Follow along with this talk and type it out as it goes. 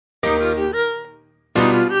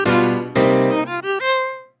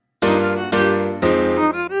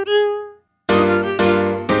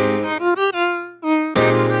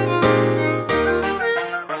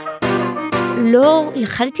לא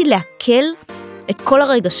יכלתי להקל את כל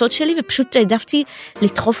הרגשות שלי, ופשוט העדפתי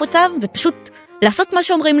לדחוף אותם, ופשוט לעשות מה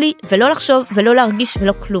שאומרים לי, ולא לחשוב, ולא להרגיש,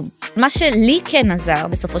 ולא כלום. מה שלי כן עזר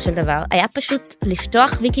בסופו של דבר, היה פשוט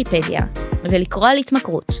לפתוח ויקיפדיה, ולקרוא על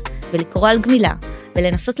התמכרות, ולקרוא על גמילה,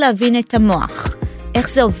 ולנסות להבין את המוח, איך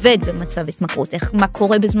זה עובד במצב התמכרות, מה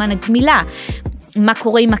קורה בזמן הגמילה, מה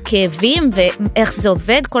קורה עם הכאבים, ואיך זה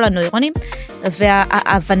עובד, כל הנוירונים,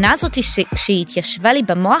 וההבנה הזאת שהיא התיישבה לי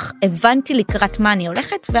במוח, הבנתי לקראת מה אני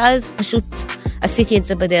הולכת, ואז פשוט עשיתי את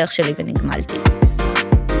זה בדרך שלי ונגמלתי.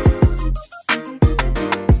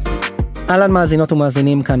 אהלן מאזינות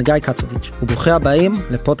ומאזינים, כאן גיא קצוביץ', וברוכים הבאים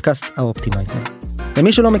לפודקאסט האופטימייזר.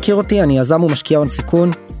 למי שלא מכיר אותי, אני יזם ומשקיע הון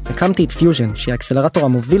סיכון, הקמתי את פיוז'ן, שהיא האקסלרטור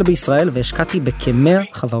המוביל בישראל, והשקעתי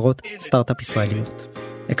בכ100 חברות סטארט-אפ ישראליות.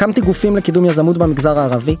 הקמתי גופים לקידום יזמות במגזר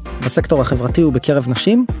הערבי, בסקטור החברתי ובקרב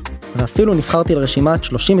נשים, ואפילו נבחרתי לרשימת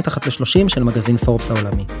 30 מתחת ל-30 של מגזין פורבס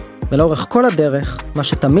העולמי. ולאורך כל הדרך, מה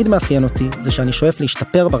שתמיד מאפיין אותי, זה שאני שואף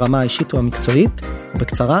להשתפר ברמה האישית או המקצועית,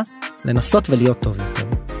 ובקצרה, לנסות ולהיות טוב יותר.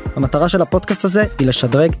 המטרה של הפודקאסט הזה היא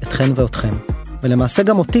לשדרג אתכן ואתכם, ולמעשה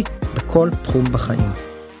גם אותי בכל תחום בחיים.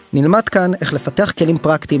 נלמד כאן איך לפתח כלים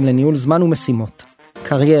פרקטיים לניהול זמן ומשימות,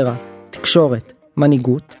 קריירה, תקשורת,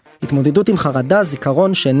 מנהיגות, התמודדות עם חרדה,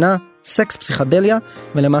 זיכרון, שינה, סקס, פסיכדליה,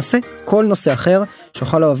 ולמעשה כל נושא אחר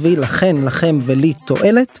שיוכל להביא לכם ולי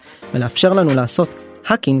תועלת, ולאפשר לנו לעשות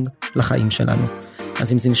האקינג לחיים שלנו.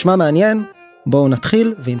 אז אם זה נשמע מעניין, בואו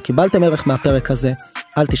נתחיל, ואם קיבלתם ערך מהפרק הזה,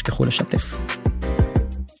 אל תשכחו לשתף.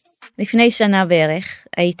 לפני שנה בערך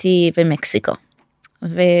הייתי במקסיקו,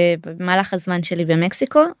 ובמהלך הזמן שלי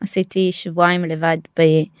במקסיקו עשיתי שבועיים לבד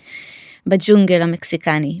בג'ונגל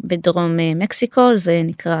המקסיקני, בדרום מקסיקו, זה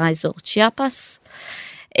נקרא אזור צ'יאפס.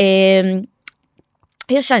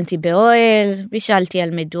 ישנתי באוהל, בישלתי על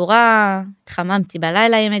מדורה, התחממתי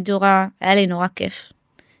בלילה עם מדורה, היה לי נורא כיף.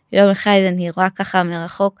 יום אחד אני רואה ככה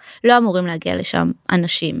מרחוק, לא אמורים להגיע לשם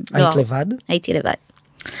אנשים. היית לבד? הייתי לבד.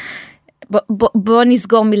 בוא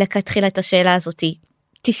נסגור מלכתחילה את השאלה הזאת.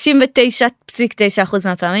 99.9%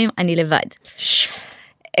 מהפעמים אני לבד.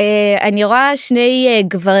 אני רואה שני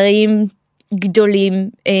גברים גדולים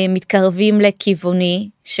מתקרבים לכיווני,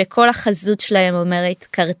 שכל החזות שלהם אומרת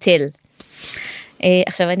קרטל.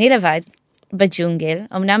 עכשיו אני לבד בג'ונגל,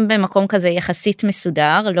 אמנם במקום כזה יחסית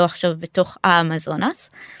מסודר, לא עכשיו בתוך האמזונס,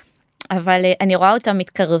 אבל אני רואה אותם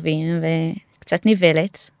מתקרבים וקצת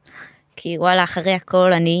ניבלת, כי וואלה, אחרי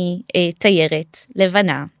הכל אני תיירת,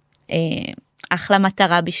 לבנה, אחלה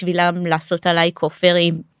מטרה בשבילם לעשות עליי כופר,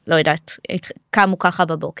 אם לא יודעת, קמו ככה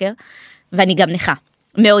בבוקר, ואני גם נכה,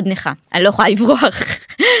 מאוד נכה, אני לא יכולה לברוח.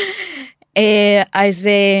 אז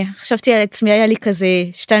חשבתי על עצמי, היה לי כזה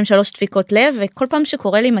 2-3 דפיקות לב, וכל פעם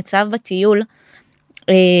שקורה לי מצב בטיול,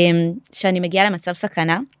 שאני מגיעה למצב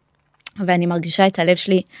סכנה, ואני מרגישה את הלב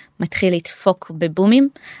שלי מתחיל לדפוק בבומים,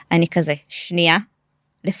 אני כזה, שנייה,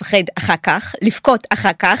 לפחד אחר כך, לפקות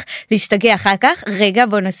אחר כך, להשתגע אחר כך, רגע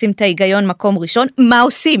בוא נשים את ההיגיון מקום ראשון, מה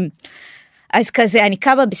עושים? אז כזה אני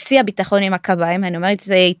קמה בשיא הביטחון עם הקביים, אני אומרת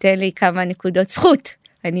זה ייתן לי כמה נקודות זכות,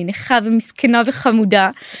 אני נכה ומסכנה וחמודה,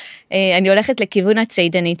 אני הולכת לכיוון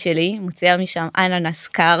הציידנית שלי, מוציאה משם אננס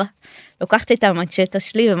קר, לוקחת את המצ'טה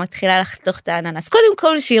שלי ומתחילה לחתוך את האננס, קודם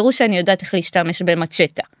כל שיראו שאני יודעת איך להשתמש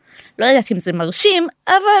במצ'טה, לא יודעת אם זה מרשים,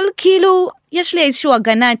 אבל כאילו יש לי איזושהי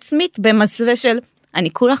הגנה עצמית במסווה של אני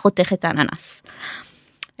כולה חותכת את האננס.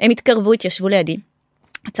 הם התקרבו, התיישבו לידי,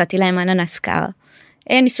 הצעתי להם אננס קר,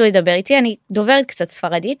 הם ניסו לדבר איתי, אני דוברת קצת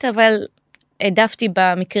ספרדית, אבל העדפתי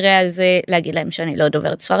במקרה הזה להגיד להם שאני לא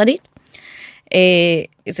דוברת ספרדית.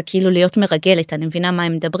 זה כאילו להיות מרגלת, אני מבינה מה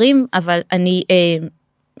הם מדברים, אבל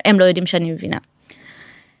הם לא יודעים שאני מבינה.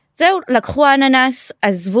 זהו, לקחו האננס,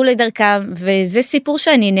 עזבו לדרכם, וזה סיפור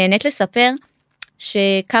שאני נהנית לספר,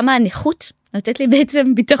 שכמה הנכות נותנת לי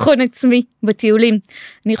בעצם ביטחון עצמי בטיולים.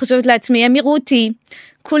 אני חושבת לעצמי, הם יראו אותי,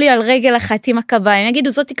 כולי על רגל אחת עם הקביים, יגידו,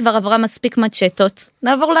 זאתי כבר עברה מספיק מצ'טות,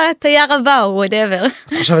 נעבור לתייר הבא או whatever.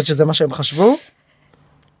 את חושבת שזה מה שהם חשבו?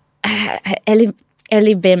 אין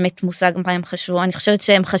לי באמת מושג מה הם חשבו, אני חושבת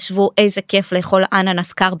שהם חשבו איזה כיף לאכול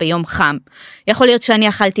אננס קר ביום חם. יכול להיות שאני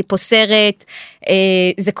אכלתי פה סרט,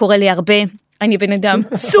 זה קורה לי הרבה, אני בן אדם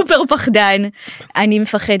סופר פחדן, אני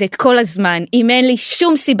מפחדת כל הזמן, אם אין לי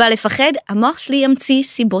שום סיבה לפחד, המוח שלי ימציא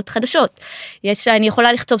סיבות חדשות. אני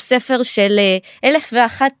יכולה לכתוב ספר של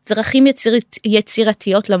 1,001 דרכים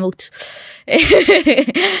יצירתיות למות.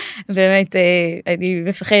 באמת, אני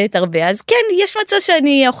מפחדת הרבה, אז כן, יש מצב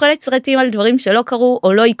שאני אוכלת סרטים על דברים שלא קרו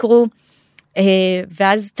או לא יקרו,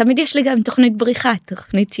 ואז תמיד יש לי גם תוכנית בריחה,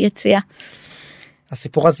 תוכנית יציאה.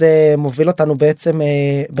 הסיפור הזה מוביל אותנו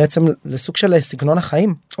בעצם לסוג של סגנון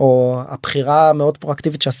החיים, או הבחירה המאוד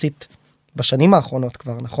פרואקטיבית שעשית בשנים האחרונות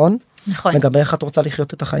כבר, נכון? נכון. לגבי איך את רוצה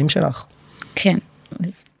לחיות את החיים שלך. כן,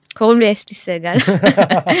 אז קוראים לי אסתי סגל,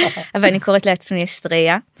 אבל אני קוראת לעצמי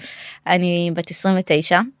אסטריה. אני בת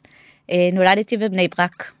 29, נולדתי בבני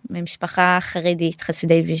ברק, במשפחה חרדית,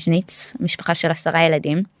 חסידי ויז'ניץ, משפחה של 10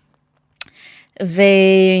 ילדים,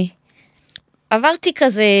 ועברתי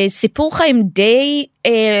כזה סיפור חיים די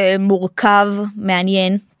מורכב,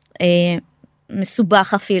 מעניין,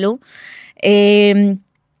 מסובך אפילו.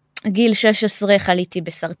 גיל 16 חליתי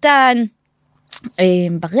בסרטן,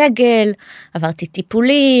 ברגל, עברתי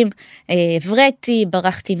טיפולים, הבראתי,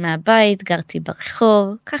 ברחתי מהבית, גרתי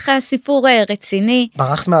ברחוב, ככה סיפור רציני.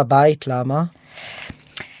 ברחת מהבית, למה?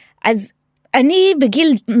 אז אני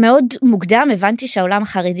בגיל מאוד מוקדם הבנתי שהעולם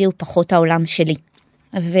החרדי הוא פחות העולם שלי.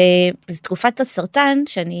 ובתקופת הסרטן,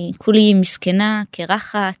 שאני כולי מסכנה,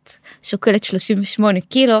 קרחת, שוקלת 38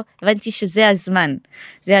 קילו, הבנתי שזה הזמן.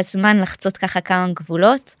 זה הזמן לחצות ככה כמה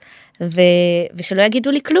גבולות, ושלא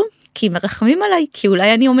יגידו לי כלום, כי מרחמים עליי, כי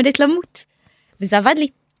אולי אני עומדת למות. וזה עבד לי.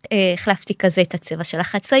 החלפתי כזה את הצבע של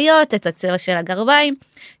החצאיות, את הצבע של הגרביים.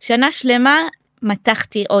 שנה שלמה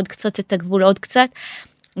מתחתי עוד קצת את הגבול, עוד קצת,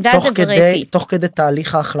 ואז הבראתי. תוך כדי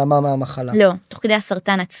תהליך ההחלמה מהמחלה? לא, תוך כדי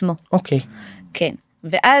הסרטן עצמו. אוקיי. כן.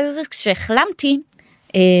 ואז כשהחלמתי,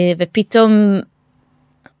 ופתאום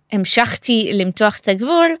המשכתי למתוח את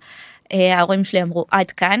הגבול, ההורים שלי אמרו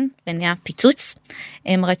עד כאן, ונהיה פיצוץ.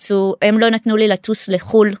 הם לא נתנו לי לטוס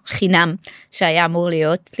לחול חינם, שהיה אמור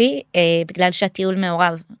להיות לי, בגלל שהטיול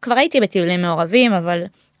מעורב. כבר הייתי בטיולים מעורבים, אבל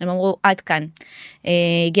הם אמרו עד כאן.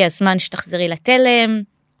 הגיע הזמן שתחזרי לתלם,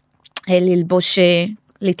 ללבוש,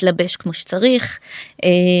 להתלבש כמו שצריך,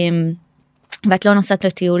 ואת לא נוסעת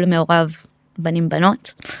לטיול מעורב בנים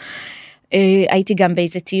בנות. הייתי גם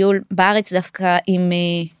באיזה טיול בארץ דווקא עם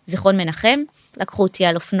זיכרון מנחם, לקחו אותי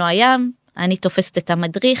על אופנוע ים, אני תופסת את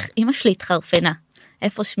המדריך, אמא שלי התחרפנה,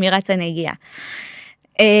 איפה שמירת הנגיעה.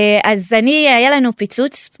 אז היה לנו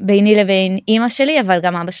פיצוץ ביני לבין אמא שלי, אבל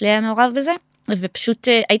גם אבא שלי היה מעורב בזה, ופשוט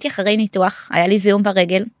הייתי אחרי ניתוח, היה לי זיהום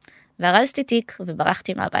ברגל, והרזתי תיק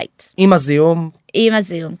וברחתי מהבית. עם הזיהום? עם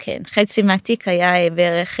הזיהום, כן. חצי מהתיק היה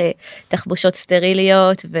בערך תחבושות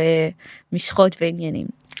סטריליות ומשחות ועניינים.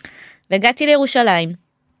 והגעתי לירושלים,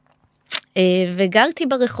 וגרתי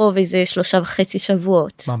ברחוב איזה 3.5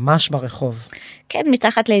 שבועות. ממש ברחוב. כן,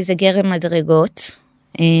 מתחת לאיזה גרם מדרגות.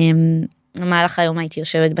 במהלך היום הייתי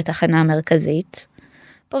יושבת בתחנה המרכזית.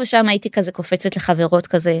 פה ושם הייתי כזה קופצת לחברות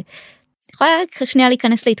כזה, יכולה שנייה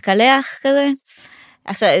להיכנס להתקלח כזה.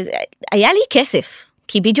 עכשיו, היה לי כסף,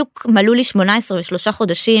 כי בדיוק מלאו לי 18 ו3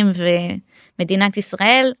 חודשים, ומדינת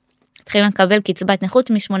ישראל התחילה לקבל קצבת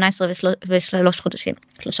נכות מ-18 ו3 חודשים,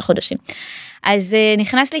 3 חודשים. אז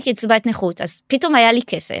נכנס לי קצבת נכות, אז פתאום היה לי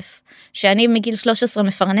כסף, שאני מגיל 13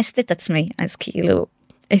 מפרנסת את עצמי, אז כאילו,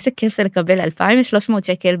 איזה כיף זה לקבל 2,300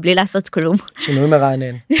 שקל בלי לעשות כלום. שינוי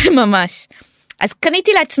מרענן. ממש. אז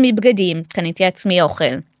קניתי לעצמי בגדים, קניתי לעצמי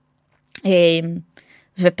אוכל,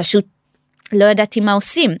 ופשוט לא ידעתי מה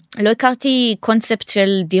עושים, לא הכרתי קונספט של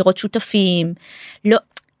דירות שותפים, לא,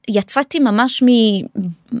 יצאתי ממש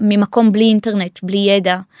ממקום בלי אינטרנט, בלי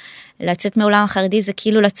ידע, לצאת מעולם החרדי זה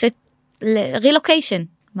כאילו לצאת לרילוקיישן,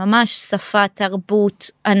 ממש שפה,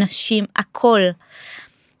 תרבות, אנשים, הכל,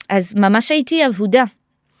 אז ממש הייתי עבודה,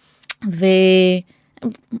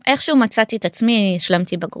 ואיכשהו מצאתי את עצמי,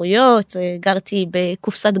 השלמתי בגרויות, גרתי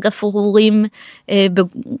בקופסת גפרורים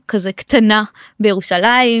כזה קטנה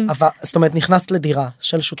בירושלים. זאת אומרת, נכנסת לדירה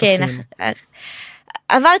של שותפים. כן,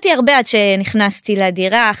 עברתי הרבה עד שנכנסתי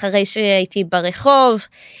לדירה, אחרי שהייתי ברחוב,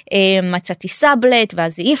 מצאתי סאבלט,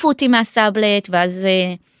 ואז העיפו אותי מהסאבלט, ואז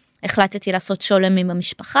החלטתי לעשות שולם עם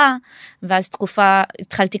המשפחה, ואז תקופה,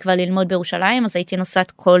 התחלתי כבר ללמוד בירושלים, אז הייתי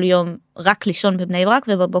נוסעת כל יום רק לישון בבני ברק,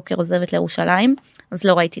 ובבוקר עוזבת לירושלים, אז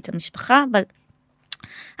לא ראיתי את המשפחה, אבל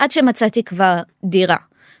עד שמצאתי כבר דירה,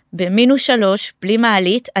 ב-3, בלי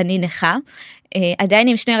מעלית, אני נכה, עדיין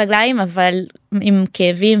עם 2 רגליים, אבל עם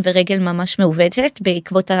כאבים ורגל ממש מעובדת,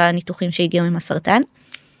 בעקבות הניתוחים שהגיעו עם הסרטן,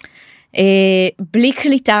 בלי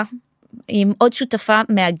קליטה, עם עוד שותפה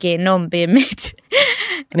מהגיהנום, באמת.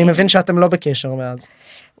 אני מבין שאתם לא בקשר מאז.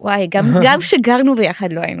 וואי, גם שגרנו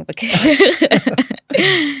ביחד לא היינו בקשר.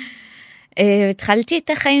 התחלתי את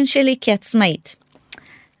החיים שלי כעצמאית.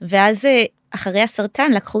 ואז אחרי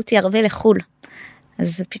הסרטן לקחו אותי הרבה לחול.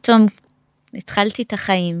 אז פתאום התחלתי את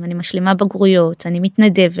החיים, אני משלימה בגרויות, אני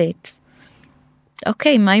מתנדבת.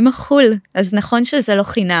 אוקיי, מה עם החול? אז נכון שזה לא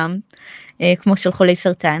חינם, כמו של חולי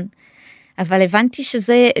סרטן, אבל הבנתי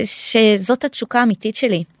שזאת התשוקה האמיתית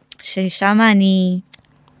שלי, ששם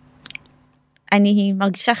אני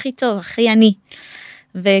מרגישה הכי טוב, הכי אני,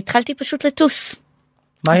 והתחלתי פשוט לטוס.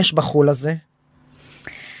 מה יש בחול הזה?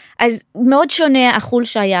 אז מאוד שונה החול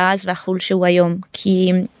שהיה אז והחול שהוא היום,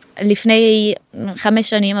 כי לפני 5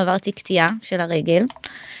 שנים עברתי קטיעה של הרגל,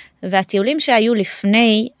 והטיולים שהיו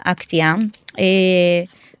לפני הקטיעה,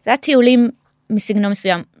 זה הטיולים מסגנון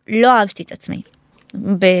מסוים, לא אהבתי את עצמי,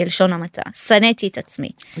 בלשון המעטה, שנאתי את עצמי.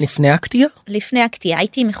 לפני הקטיעה? לפני הקטיעה,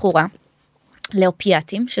 הייתי מכורה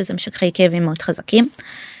לאופיאטים, שזה משככי כאבים מאוד חזקים,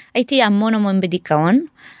 הייתי המון בדיכאון,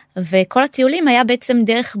 וכל הטיולים היה בעצם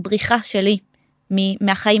דרך בריחה שלי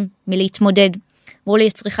מהחיים, מלהתמודד. אמרו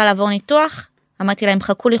לי, צריכה לעבור ניתוח, אמרתי להם,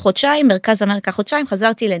 חכו לי חודשיים, מרכז אמריקה חודשיים,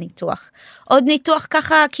 חזרתי לניתוח. עוד ניתוח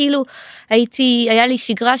ככה, כאילו, היה לי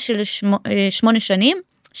שגרה של 8 שנים,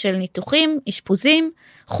 של ניתוחים, אשפוזים,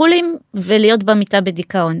 חולים, ולהיות במיטה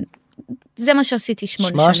בדיכאון. זה מה שעשיתי 8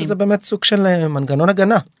 שנים. שמע שזה באמת סוג של מנגנון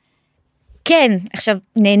הגנה. כן, עכשיו,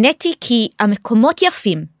 נהניתי כי המקומות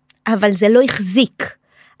יפים, אבל זה לא החזיק.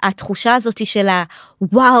 התחושה הזאת של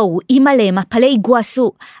וואו, אימא'לה, מפלי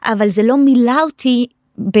יגועסו, אבל זה לא מילא אותי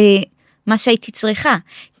במה שהייתי צריכה,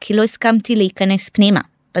 כי לא הסכמתי להיכנס פנימה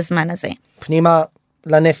בזמן הזה. פנימה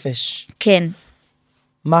לנפש. כן.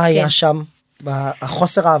 מה היה שם?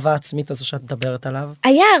 החוסר האהבה העצמית הזו שאת מדברת עליו?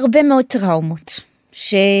 היה הרבה מאוד טראומות,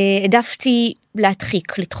 שהעדפתי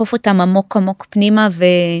להדחיק, לדחוף אותם עמוק פנימה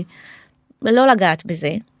ולא לגעת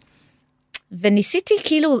בזה. וניסיתי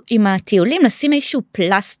כאילו עם הטיולים לשים איזשהו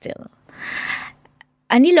פלסטר.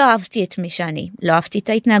 אני לא אהבתי את מי שאני, לא אהבתי את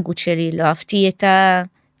ההתנהגות שלי, לא אהבתי את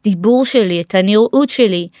הדיבור שלי, את הנראות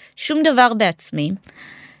שלי, שום דבר בעצמי.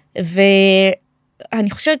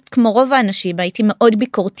 ואני חושבת כמו רוב האנשים, הייתי מאוד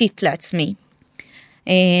ביקורתית לעצמי.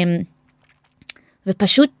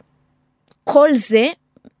 ופשוט כל זה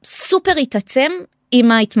סופר התעצם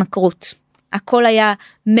עם ההתמכרות. הכל היה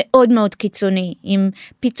מאוד קיצוני. אם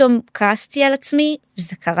פתאום כעסתי על עצמי,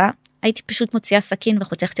 וזה קרה, הייתי פשוט מוציאה סכין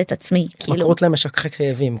וחותכת את עצמי. התמכרות למשככי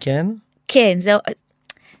כאבים, כן? כן,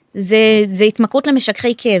 זה התמכרות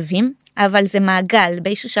למשככי כאבים, אבל זה מעגל.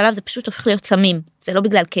 באיזשהו שלב זה פשוט הופך להיות סמים. זה לא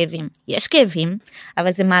בגלל כאבים. יש כאבים,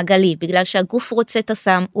 אבל זה מעגלי. בגלל שהגוף רוצה את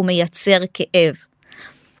הסם, הוא מייצר כאב.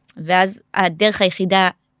 ואז הדרך היחידה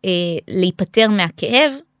להיפטר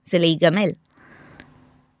מהכאב, זה להיגמל.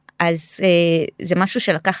 אז זה משהו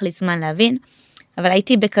שלקח לי זמן להבין, אבל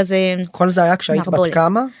הייתי בכזה... כל זה היה כשהיית בת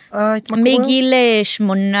כמה? מגיל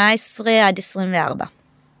 18 עד 24.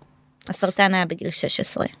 הסרטן היה בגיל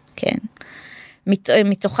 16, כן.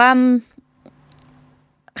 מתוכם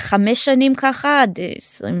 5 שנים ככה, עד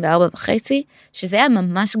 24 וחצי, שזה היה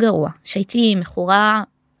ממש גרוע, שהייתי מכורה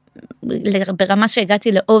ברמה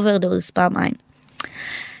שהגעתי לאוברדוז פעמיים.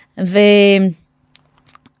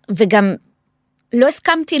 וגם לא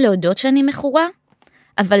הסכמתי להודות שאני מכורה,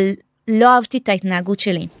 אבל לא אהבתי את ההתנהגות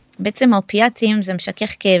שלי. בעצם האופיאטים זה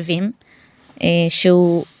משכך כאבים,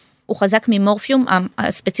 שהוא חזק ממורפיום,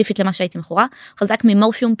 ספציפית למה שהייתי מכורה, חזק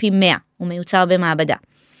ממורפיום פי 100, הוא מיוצר במעבדה.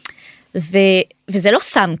 וזה לא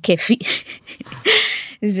סם כיפי,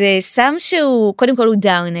 זה סם שהוא, קודם כל הוא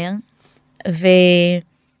דאונר,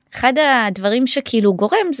 ואחד הדברים שכאילו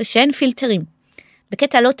גורם זה שאין פילטרים,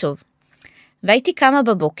 בקטע לא טוב. והייתי קמה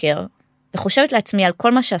בבוקר, וחושבת לעצמי על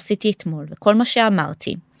כל מה שעשיתי אתמול, וכל מה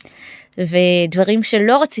שאמרתי, ודברים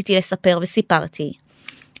שלא רציתי לספר וסיפרתי,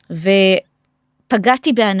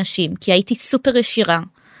 ופגעתי באנשים, כי הייתי סופר ישירה,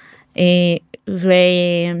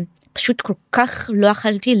 ופשוט כל כך לא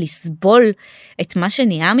יכלתי לסבול את מה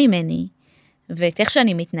שנהיה ממני, ואת איך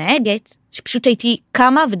שאני מתנהגת, שפשוט הייתי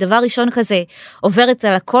קמה, ודבר ראשון כזה, עוברת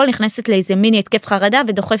על הכל, נכנסת לאיזה מיני התקף חרדה,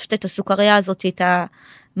 ודוחפת את הסוכריה הזאת, את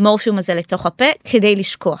המורפיום הזה לתוך הפה, כדי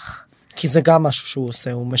לשכוח. כי זה גם משהו שהוא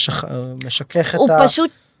עושה, הוא משכך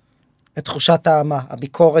את תחושת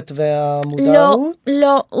הביקורת והמודעות?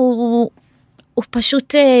 לא, הוא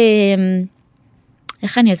פשוט,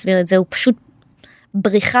 איך אני אסביר את זה? הוא פשוט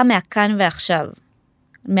בריחה מהכאן ועכשיו,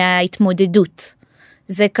 מההתמודדות.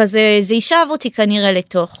 זה כזה, זה יישב אותי כנראה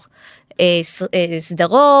לתוך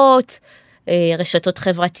סדרות, רשתות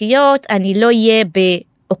חברתיות, אני לא אהיה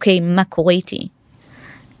אוקיי, מה קורה איתי?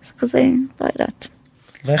 זה כזה, לא יודעת.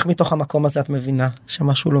 ואיך מתוך המקום הזה את מבינה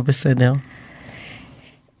שמשהו לא בסדר?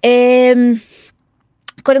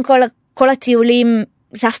 קודם כל הטיולים,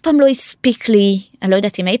 זה אף פעם לא הספיק לי, אני לא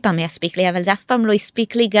יודעת אם אי פעם יספיק לי, אבל זה אף פעם לא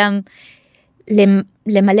הספיק לי גם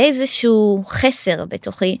למלא איזשהו חסר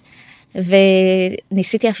בתוכי,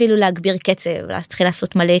 וניסיתי אפילו להגביר קצב, להתחיל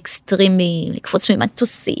לעשות מלא אקסטרימי, לקפוץ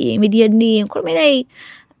ממטוסים, מדיינים, כל מיני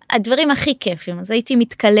הדברים הכי כיפים. אז הייתי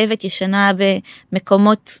מתקלבת ישנה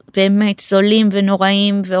במקומות באמת זולים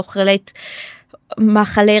ונוראים, ואוכלת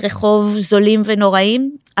מאכלי רחוב זולים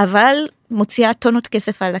ונוראים, אבל מוציאה טונות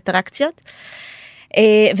כסף על אטרקציות,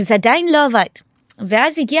 וזה עדיין לא עבד.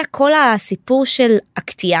 ואז הגיע כל הסיפור של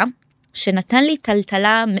הקטיעה, שנתן לי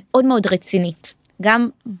טלטלה מאוד מאוד רצינית, גם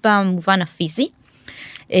במובן הפיזי,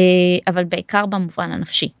 אבל בעיקר במובן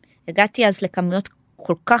הנפשי. הגעתי אז לכמויות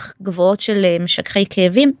כל כך גבוהות של משככי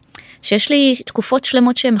כאבים, שיש לי תקופות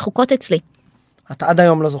שלמות שהן מחוקות אצלי. את עד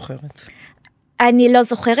היום לא זוכרת. אני לא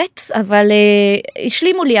זוכרת, אבל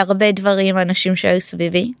השלימו לי הרבה דברים, אנשים שהיו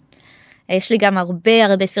סביבי. יש לי גם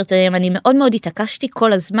הרבה סרטונים, אני מאוד מאוד התעקשתי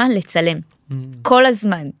כל הזמן לצלם. כל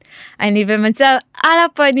הזמן. אני במצב על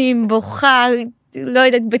הפנים, בוכה, לא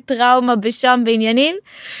יודעת, בטראומה, בשם, בעניינים.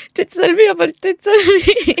 תצלמי, אבל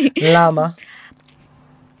תצלמי. למה?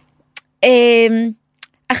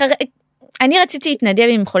 אני רציתי להתנדב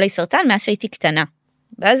עם חולי סרטן מאז שהייתי קטנה.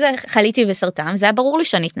 ואז חליתי בסרטן, זה היה ברור לי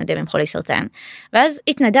שאני אתנדב עם חולי סרטן. ואז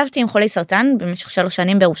התנדבתי עם חולי סרטן במשך 3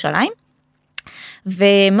 שנים בירושלים.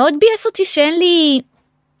 ומאוד בייס אותי שאין לי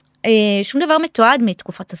שום דבר מתועד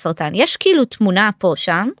מתקופת הסרטן. יש כאילו תמונה פה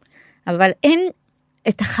שם, אבל אין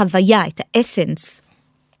את החוויה, את האסנס.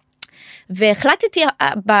 והחלטתי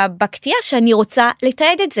בקטיעה שאני רוצה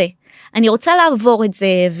לתעד את זה. אני רוצה לעבור את זה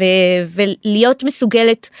ולהיות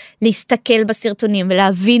מסוגלת להסתכל בסרטונים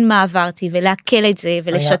ולהבין מה עברתי ולהקל את זה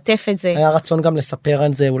ולשתף את זה. היה רצון גם לספר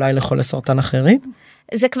על זה אולי לחולי סרטן אחרים?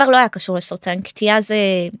 זה כבר לא היה קשור לסרטן, קטיעה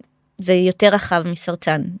זה יותר רחב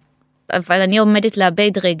מסרטן. אבל אני עומדת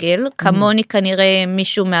לאבד רגל, כמוני כנראה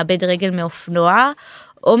מישהו מאבד רגל מאופנוע,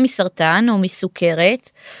 או מסרטן, או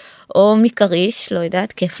מסוכרת, או מקריש, לא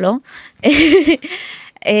יודעת, כיף לו.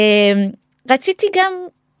 רציתי גם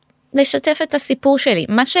לשתף את הסיפור שלי.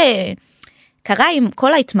 מה שקרה עם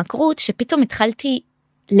כל ההתמכרות, שפתאום התחלתי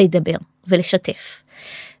לדבר ולשתף.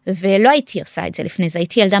 ולא הייתי עושה את זה לפני זה,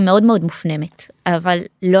 הייתי ילדה מאוד מאוד מופנמת, אבל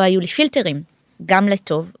לא היו לי פילטרים, גם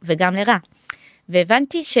לטוב וגם לרע.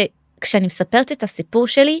 והבנתי שכשאני מספרת את הסיפור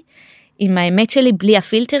שלי, עם האמת שלי בלי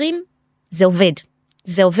הפילטרים, זה עובד.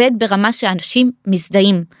 זה עובד ברמה שאנשים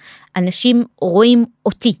מזדהים, אנשים רואים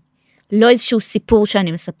אותי, לא איזשהו סיפור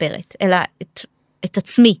שאני מספרת, אלא את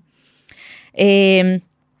עצמי.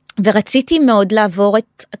 ורציתי מאוד לעבור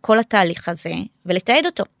את כל התהליך הזה, ולתעד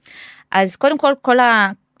אותו. אז קודם כל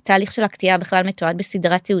התהליך של הקטיעה בכלל מתועד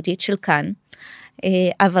בסדרה תיעודית של כאן,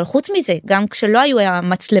 אבל חוץ מזה, גם כשלא היו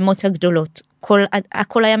המצלמות הגדולות,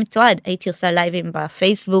 הכל היה מתועד, הייתי עושה לייבים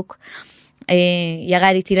בפייסבוק,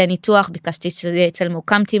 ירדתי לניתוח, ביקשתי שיצלמו,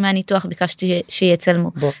 קמתי מהניתוח, ביקשתי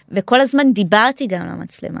שיצלמו, וכל הזמן דיברתי גם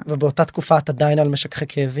למצלמה. ובאותה תקופה את עדיין על משככי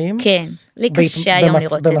כאבים? כן, לי קשה היום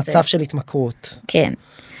לראות את זה. במצב של התמכרות. כן.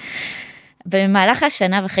 במהלך 1.5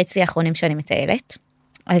 שנה האחרונים שאני מטיילת,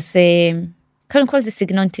 אז קודם כל זה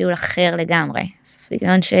סגנון טיול אחר לגמרי,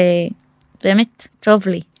 סגנון שבאמת טוב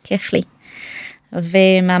לי, כיף לי.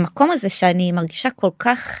 ומהמקום הזה שאני מרגישה כל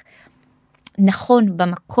כך נכון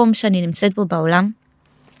במקום שאני נמצאת בו בעולם,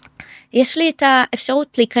 יש לי את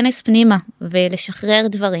האפשרות להיכנס פנימה ולשחרר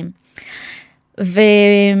דברים.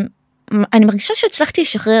 ואני מרגישה שהצלחתי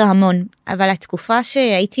לשחרר המון, אבל התקופה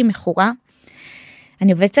שהייתי מכורה,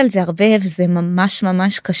 אני עובדת על זה הרבה, וזה ממש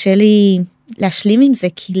ממש קשה לי להשלים עם זה,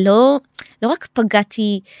 כי לא רק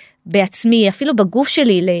פגעתי בעצמי, אפילו בגוף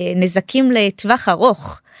שלי, לנזקים לטווח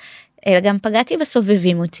ארוך, אלא גם פגעתי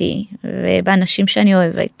בסובבים אותי, ובאנשים שאני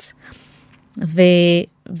אוהבת,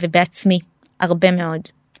 ובעצמי, הרבה מאוד,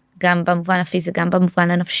 גם במובן הפיזי, גם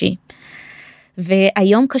במובן הנפשי.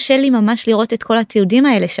 והיום קשה לי ממש לראות את כל התיעודים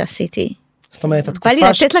האלה שעשיתי. זאת אומרת, התקופה... בא לי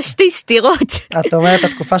לתת לה 2 סתירות. את אומרת,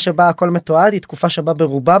 התקופה שבה הכל מתועד, היא תקופה שבה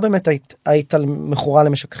ברובה באמת היית מכורה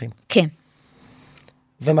למשככים. כן.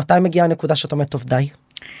 ומתי מגיעה הנקודה שאת אומרת, טוב, די?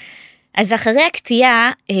 אז אחרי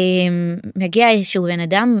הקטיעה, מגיע איזשהו בן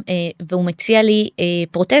אדם, והוא מציע לי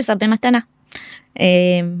פרוטזה במתנה.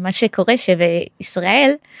 מה שקורה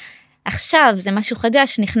שבישראל, עכשיו זה משהו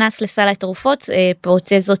חדש, נכנס לסל התרופות,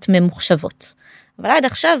 פרוטזות ממוחשבות. אבל עד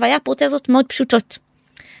עכשיו היה פרוטזות מאוד פשוטות.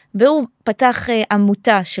 והוא פתח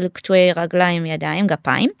עמותה של קטועי רגליים, ידיים,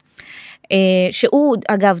 גפיים, שהוא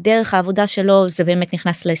אגב דרך העבודה שלו זה באמת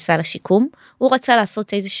נכנס לסל השיקום, הוא רצה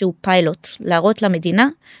לעשות איזשהו פיילוט, להראות למדינה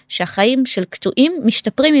שהחיים של קטועים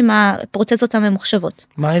משתפרים עם הפרוטזות הממוחשבות.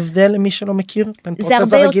 מה ההבדל למי שלא מכיר בין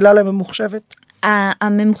פרוטזה רגילה לממוחשבת?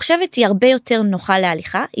 הממוחשבת היא הרבה יותר נוחה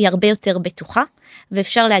להליכה, היא הרבה יותר בטוחה,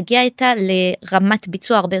 ואפשר להגיע איתה לרמת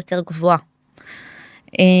ביצוע הרבה יותר גבוהה.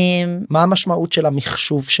 מה המשמעות של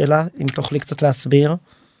המחשוב שלה, אם תוכלי קצת להסביר?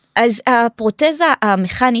 אז הפרוטזה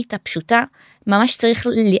המכנית הפשוטה, ממש צריך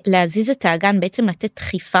להזיז את האגן, בעצם לתת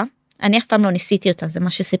דחיפה, אני אף פעם לא ניסיתי אותה, זה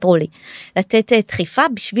מה שסיפרו לי, לתת דחיפה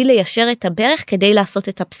בשביל ליישר את הברך כדי לעשות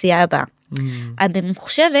את הפסיעה הבאה.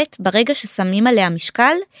 הממוחשבת, ברגע ששמים עליה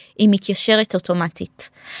משקל, היא מתיישרת אוטומטית,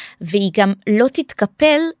 והיא גם לא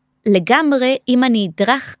תתקפל לגמרי אם אני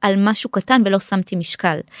אדרך על משהו קטן ולא שמתי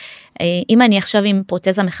משקל. אם אני עכשיו עם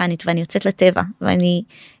פרוטזה מכנית ואני יוצאת לטבע ואני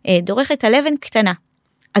דורכת על אבן קטנה,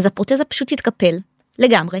 אז הפרוטזה פשוט תתקפל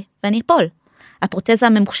לגמרי, ואני אפול. הפרוטזה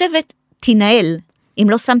הממוחשבת תנהל, אם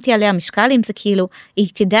לא שמתי עליה משקל, אם זה כאילו, היא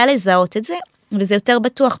תדע לזהות את זה, וזה יותר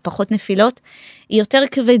בטוח, פחות נפילות, היא יותר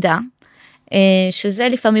כבדה, שזה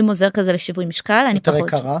לפעמים עוזר כזה לשיווי משקל. יותר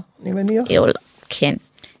יקרה, אני מניח? כן.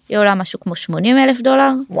 היא עולה משהו כמו $80,000,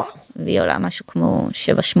 וואו. והיא עולה משהו כמו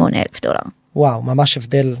 $7,000-8,000. וואו, ממש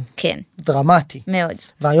הבדל כן. דרמטי. מאוד.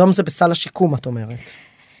 והיום זה בסל השיקום, את אומרת.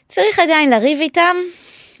 צריך עדיין לריב איתם,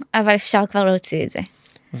 אבל אפשר כבר להוציא את זה.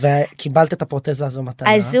 וקיבלת את הפרוטזה הזו מתי?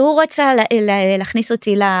 אז הוא רצה להכניס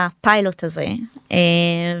אותי לפיילוט הזה,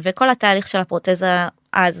 וכל התהליך של הפרוטזה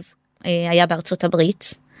אז היה בארצות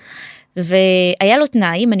הברית, והיה לו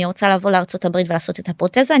תנאי, אם אני רוצה לבוא לארצות הברית ולעשות את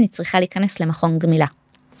הפרוטזה, אני צריכה להיכנס למכון גמילה.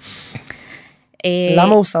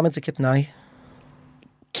 למה הוא שם את זה כתנאי?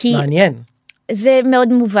 מעניין. זה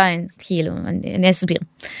מאוד מובן, כאילו, אני אסביר.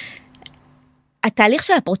 התהליך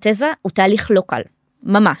של הפרוטזה הוא תהליך לא קל,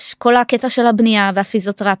 ממש. כל הקטע של הבנייה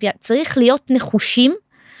והפיזיותרפיה, צריך להיות נחושים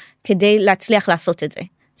כדי להצליח לעשות את זה.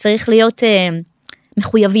 צריך להיות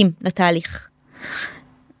מחויבים לתהליך.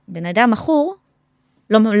 בן אדם מכור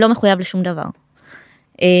לא מחויב לשום דבר.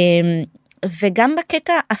 וגם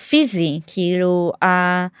בקטע הפיזי, כאילו,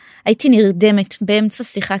 הייתי נרדמת באמצע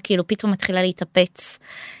שיחה, כאילו פתאום מתחילה להתאפץ.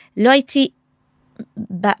 לא הייתי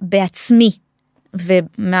בעצמי,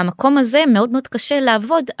 ומהמקום הזה מאוד מאוד קשה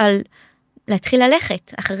לעבוד על להתחיל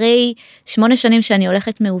ללכת. אחרי 8 שנים שאני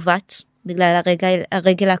הולכת מעוות, בגלל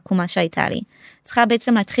הרגל העקומה שהייתה לי, צריכה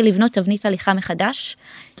בעצם להתחיל לבנות תבנית הליכה מחדש,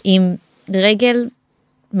 עם רגל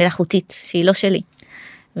מלאכותית, שהיא לא שלי.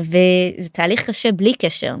 וזה תהליך קשה בלי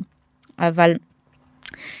קשר, אבל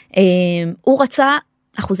הוא רצה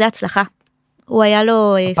אחוזי הצלחה. הוא היה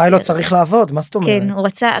לו... הפיילוט צריך לעבוד, מה זאת אומרת? כן, הוא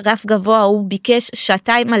רצה רף גבוה, הוא ביקש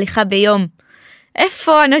 2 הליכה ביום.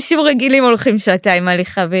 איפה אנשים רגילים הולכים 2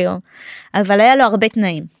 הליכה ביום? אבל היה לו הרבה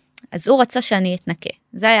תנאים. אז הוא רצה שאני אתנקה.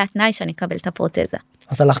 זה היה התנאי שאני אקבל את הפרוטזה.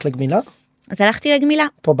 אז הלכת לגמילה? אז הלכתי לגמילה.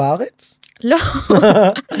 פה בארץ? לא.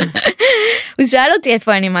 הוא שאל אותי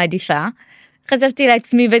איפה אני מעדיפה. חשבתי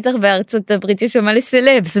לעצמי, בטח בארצות הברית יש מלא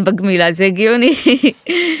סלבס בגמילה, זה הגיוני.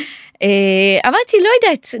 אמרתי, לא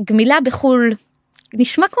יודעת, גמילה בחול,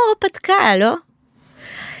 נשמע כמו הרפתקה, לא?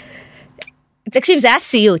 תקשיב, זה היה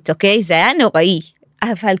סיוט, אוקיי? זה היה נוראי.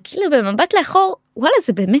 אבל כאילו במבט לאחור, וואלה,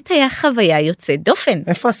 זה באמת היה חוויה יוצאת דופן.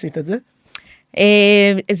 איפה עשית את זה?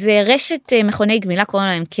 זה רשת מכוני גמילה, קוראים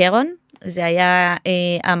להם קרון. זה היה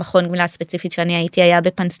המכון גמילה הספציפית שאני הייתי, היה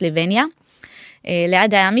בפנסילבניה.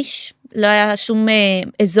 ליד האמיש, לא היה שום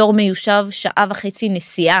אזור מיושב, 1.5 שעה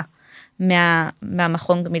נסיעה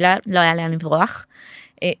מהמכון גמילה, לא היה לאן לברוח.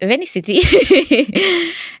 וניסיתי.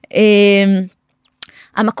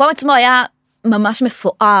 המקום עצמו היה ממש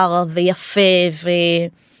מפואר ויפה,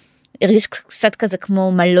 והרגיש קצת כזה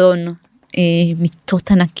כמו מלון,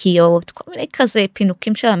 מיטות ענקיות, כל מיני כזה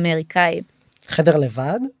פינוקים של אמריקאים. חדר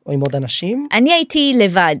לבד או עם עוד אנשים? אני הייתי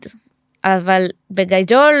לבד, אבל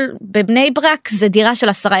בגדול, בבני ברק זה דירה של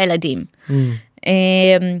 10 ילדים.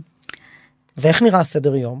 ואיך נראה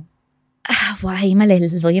הסדר יום? וואי, אימא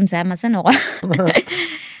לאלוהים, זה היה מה זה נורא.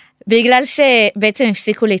 בגלל שבעצם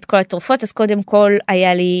הפסיקו לי את כל התרופות, אז קודם כל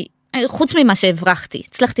היה לי, חוץ ממה שהברחתי,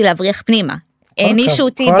 הצלחתי להבריח פנימה. הענישו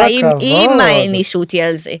אותי, באים אימא הענישו אותי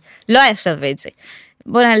על זה. לא היה שווה את זה.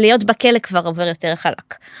 בוא להיות בכלא כבר עובר יותר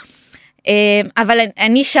חלק. אבל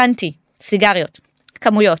אני שנתי, סיגריות,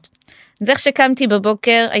 כמויות. אז איך שקמתי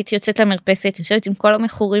בבוקר, הייתי יוצאת למרפסת, יושבת עם כל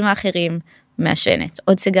המכורים האחרים, מעשנת.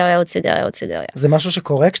 עוד סיגריה, עוד סיגריה, עוד סיגריה. זה משהו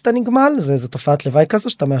שקורה כשאתה נגמל? זה תופעת לוואי כזו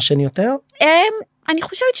שאתה מעשן יותר? אני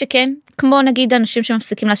חושבת שכן. כמו נגיד אנשים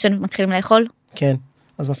שמפסיקים לעשן ומתחילים לאכול. כן.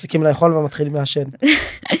 אז מפסיקים לאכול ומתחילים לעשן.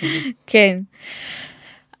 כן.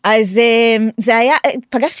 אז זה היה,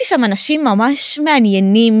 פגשתי שם אנשים ממש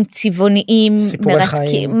מעניינים, צבעוניים, סיפורי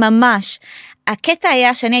חיים. ממש. הקטע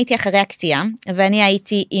היה שאני הייתי אחרי הקטיעה, ואני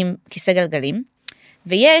הייתי עם כיסא גלגלים,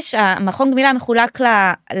 ויש, המכון גמילה מחולק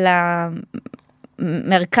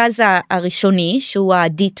למרכז הראשוני, שהוא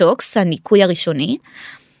הדיטוקס, הניקוי הראשוני,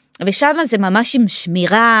 ושם זה ממש עם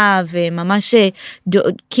שמירה, וממש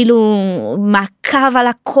כאילו מעקב על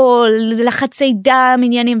הכל, לחצי דם,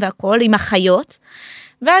 עניינים והכל, עם החיות,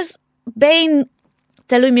 ואז בין,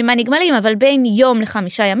 תלוי ממה נגמלים, אבל בין יום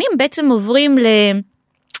ל5 ימים, בעצם עוברים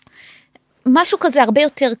משהו כזה הרבה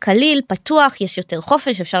יותר קליל, פתוח, יש יותר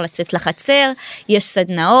חופש, אפשר לצאת לחצר, יש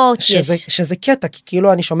סדנאות. שזה קטע, כי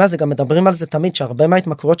כאילו אני שומע, זה גם מדברים על זה תמיד, שהרבה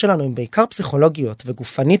מההתמכרויות שלנו הם בעיקר פסיכולוגיות,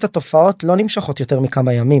 וגופנית התופעות לא נמשכות יותר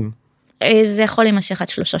מכמה ימים. זה יכול להימשך עד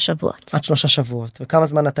 3 שבועות. עד 3 שבועות. וכמה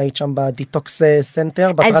זמן אתה היית שם בדיטוקס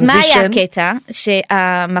סנטר, בטרנזישן? אז מה היה הקטע?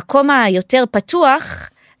 שהמקום היותר פתוח,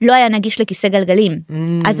 לא היה נגיש לכיסא גלגלים.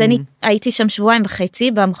 אז אני הייתי שם 2.5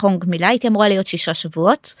 במכון גמילה, הייתי אמורה להיות 6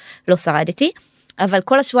 שבועות, לא שרדתי, אבל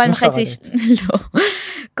כל השבועיים וחצי, לא,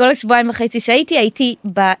 כל השבועיים וחצי שהייתי, הייתי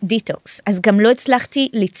בדיטוקס, אז גם לא הצלחתי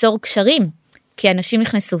ליצור קשרים, כי אנשים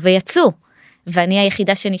נכנסו ויצאו, ואני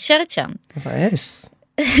היחידה שנשארת שם. מבאס.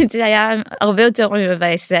 זה היה הרבה יותר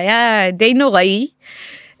מבאס, זה היה די נוראי.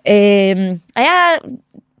 היה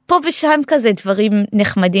פה ושם כזה דברים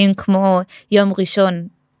נחמדים, כמו יום ראשון,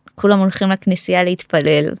 כולם הולכים לכנסייה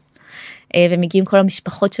להתפלל, ומגיעים כל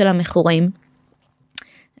המשפחות של המכורים.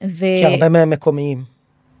 כי הרבה מהם מקומיים.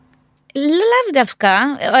 לאו דווקא,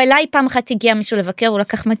 אליי פעם אחת הגיע מישהו לבקר, הוא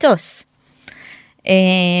לקח מטוס.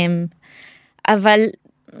 אבל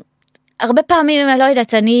הרבה פעמים, אני לא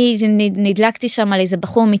יודעת, אני נדלקתי שם על איזה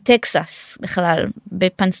בחור מטקסס, בכלל,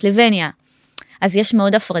 בפנסילבניה. אז יש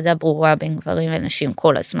מאוד הפרדה ברורה בין גברים ונשים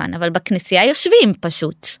כל הזמן, אבל בכנסייה יושבים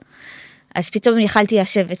פשוט. אז פתאום יכלתי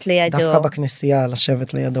לשבת לידו. דווקא בכנסייה,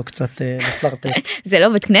 לשבת לידו קצת לפלרטט. זה לא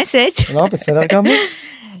בית כנסת. לא, בסדר גמור.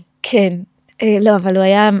 כן. לא, אבל הוא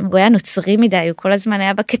היה נוצרי מדי, הוא כל הזמן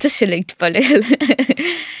היה בקטע של להתפלל.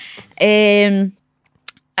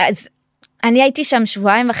 אז אני הייתי שם 2.5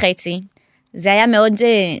 שבועות, זה היה מאוד,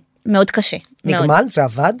 מאוד קשה. נגמל? זה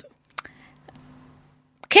עבד?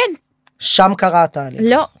 כן. שם קרה התהליך?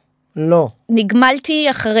 לא. לא. נגמלתי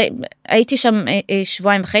אחרי, הייתי שם 2.5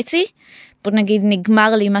 שבועות, בוא נגיד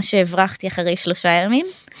נגמר לי מה שהברחתי אחרי 3 ימים,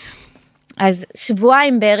 אז 2 שבועות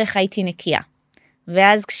בערך הייתי נקייה,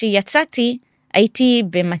 ואז כשיצאתי, הייתי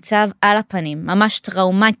במצב על הפנים, ממש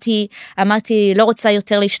טראומטי, אמרתי לא רוצה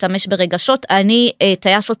יותר להשתמש ברגשות, אני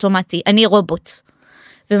טייס אוטומטי, אני רובוט,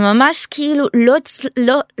 וממש כאילו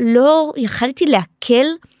לא יכלתי להקל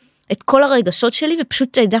את כל הרגשות שלי,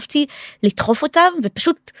 ופשוט העדפתי לדחוף אותם,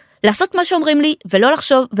 ופשוט לעשות מה שאומרים לי, ולא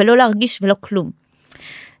לחשוב, ולא להרגיש, ולא כלום.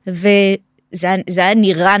 וזה היה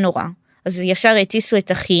נראה נורא. אז ישר הטיסו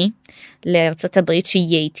את אחי לארצות הברית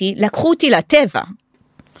שיהיה איתי, לקחו אותי לטבע.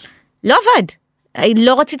 לא עבד.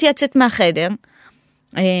 לא רציתי לצאת מהחדר.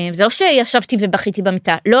 זה לא שישבתי ובכיתי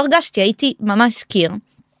במיטה. לא הרגשתי, הייתי ממש קיר.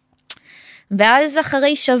 ואז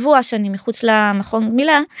אחרי שבוע שאני מחוץ למכון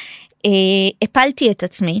גמילה, הפלתי את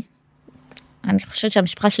עצמי. אני חושבת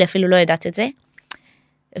שהמשפחה שלי אפילו לא ידעת את זה.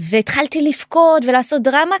 והתחלתי לפקוד ולעשות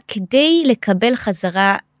דרמה כדי לקבל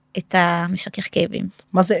חזרה את המשכך כאבים.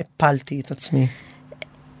 מה זה הפלתי את עצמי?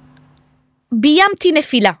 ביימתי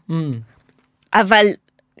נפילה. אבל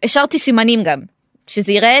השארתי סימנים גם,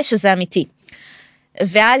 שזה יראה שזה אמיתי.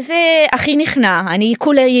 ואז אחי נכנע, אני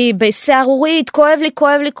כולי בסערורית,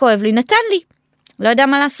 כואב לי, נתן לי. לא יודע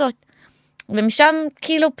מה לעשות. ומשם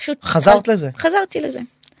כאילו פשוט... חזרת לזה? חזרתי לזה.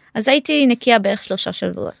 אז הייתי נקייה בערך 3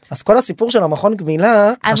 שבועות. אז כל הסיפור של המכון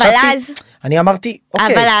גמילה, אני אמרתי,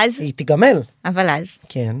 אוקיי, היא תיגמל. אבל אז,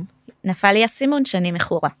 כן. נפל לי הסימון שאני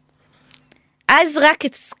מכורה. אז רק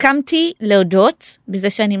הסכמתי להודות בזה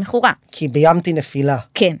שאני מכורה. כי ביימתי נפילה.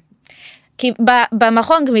 כן. כי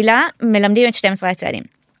במכון גמילה מלמדים את 12 הצעדים.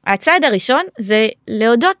 הצעד הראשון זה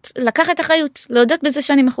להודות, לקחת אחריות, להודות בזה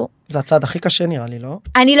שאני מכור. זה הצעד הכי קשה נראה לי, לא?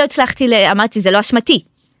 אני לא הצלחתי, אמרתי, זה לא אשמתי.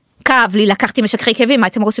 כאב לי, לקחתי משככי כאבים, מה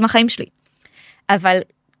אתם רוצים החיים שלי? אבל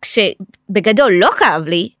כשבגדול לא כאב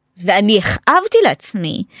לי, ואני הכאבתי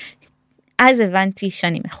לעצמי, אז הבנתי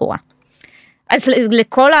שאני מכורה. אז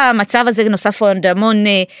לכל המצב הזה נוסף עוד המון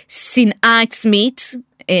שנאה עצמית,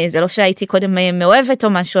 זה לא שהייתי קודם מאוהבת או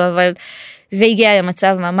משהו, אבל זה הגיע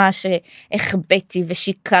למצב ממש החבאתי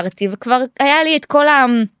ושיקרתי, וכבר היה לי את כל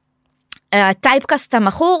הטייפקאסט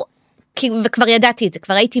המכור, וכבר ידעתי את זה,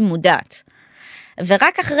 כבר הייתי מודעת.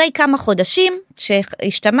 ורק אחרי כמה חודשים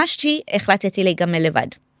שהשתמשתי, החלטתי להיגמל לבד.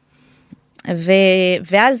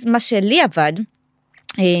 ואז מה שלי עבד,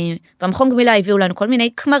 במכון גמילה הביאו לנו כל מיני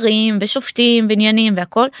כמרים ושופטים ועניינים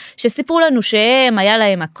והכל, שסיפרו לנו שהם היה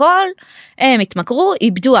להם הכל, הם התמכרו,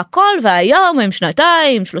 איבדו הכל, והיום הם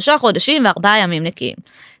 2, 3 חודשים ו4 ימים נקיים.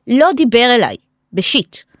 לא דיבר אליי,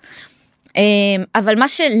 בשיט. אבל מה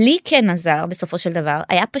שלי כן עזר בסופו של דבר,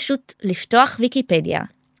 היה פשוט לפתוח ויקיפדיה,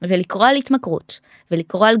 ולקרוא על התמכרות,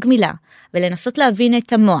 ולקרוא על גמילה, ולנסות להבין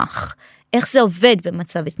את המוח, איך זה עובד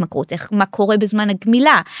במצב התמכרות, מה קורה בזמן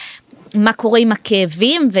הגמילה, מה קורה עם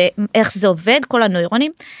הכאבים, ואיך זה עובד, כל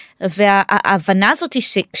הנוירונים, וההבנה הזאת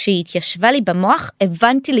שכשהיא התיישבה לי במוח,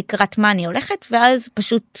 הבנתי לקראת מה אני הולכת, ואז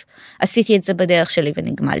פשוט עשיתי את זה בדרך שלי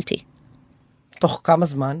ונגמלתי. תוך כמה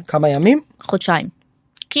זמן? כמה ימים? 2 חודשים.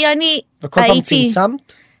 כי אני וכל פעם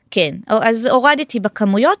צמצמת? כן, אז הורדתי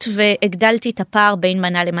בכמויות והגדלתי את הפער בין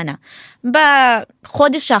מנה למנה.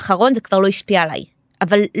 בחודש האחרון זה כבר לא השפיע עליי,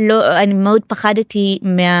 אבל לא, אני מאוד פחדתי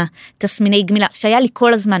מהתסמיני גמילה, שהיה לי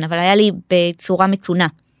כל הזמן, אבל היה לי בצורה מתונה.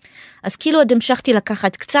 אז כאילו עוד המשכתי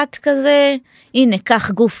לקחת קצת כזה, הנה,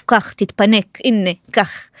 קח גוף, קח, תתפנק, הנה,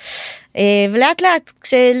 קח. ולאט לאט,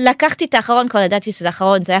 כשלקחתי את האחרון, כבר ידעתי שזה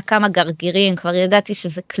האחרון, זה היה כמה גרגירים, כבר ידעתי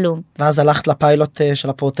שזה כלום. ואז הלכת לפיילוט של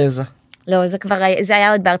הפרוטזה. לא, זה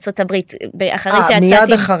היה עוד בארצות הברית.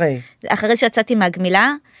 מיד אחרי. אחרי שיצאתי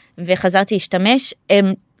מהגמילה, וחזרתי להשתמש,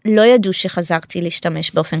 הם לא ידעו שחזרתי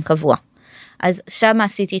להשתמש באופן קבוע. אז שם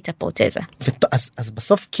עשיתי את הפרוטזה. אז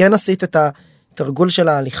בסוף כן עשית את התרגול של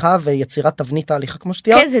ההליכה ויצירת תבנית ההליכה כמו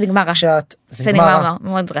שתיארת? כן, זה נגמר רע. זה נגמר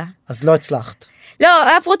מאוד רע. אז לא הצלחת.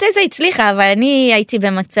 לא, הפרוטזה הצליחה, אבל אני הייתי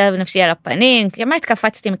במצב נפשי על הפנים, כמעט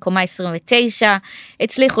קפצתי מקומה 29,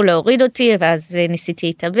 הצליחו להוריד אותי, ואז ניסיתי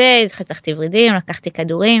להתאבד, חתכתי ורידים, לקחתי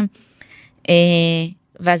כדורים,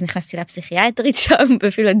 ואז נכנסתי לפסיכיאטרית שם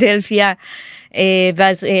בפילדלפיה,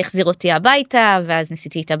 ואז החזיר אותי הביתה, ואז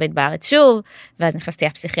ניסיתי להתאבד בארץ שוב, ואז נכנסתי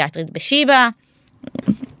לפסיכיאטרית בשיבה,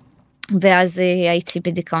 ואז הייתי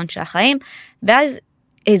בדיכאון של החיים, ואז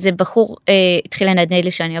איזה בחור התחיל לנדנד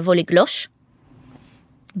לי שאני אבוא לגלוש,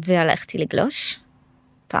 והלכתי לגלוש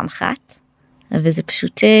פעם אחת, וזה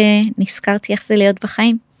פשוט נזכרתי איך זה להיות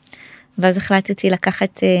בחיים, ואז החלטתי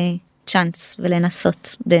לקחת צ'אנס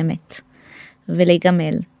ולנסות באמת,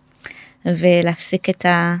 ולהיגמל, ולהפסיק את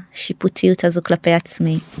השיפוטיות הזו כלפי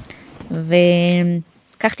עצמי,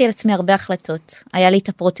 ולקחתי על עצמי הרבה החלטות. היה לי את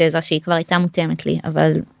הפרוטזה שהיא כבר הייתה מותאמת לי,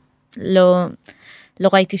 אבל לא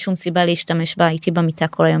ראיתי שום סיבה להשתמש בה, הייתי במיטה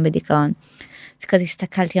כל היום בדיכאון. אז כזה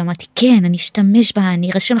הסתכלתי, אמרתי, כן, אני אשתמש בה,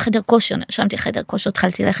 אני ארשם לחדר כושר, נרשמתי לחדר כושר,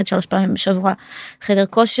 התחלתי ללכת 3 פעמים בשבוע חדר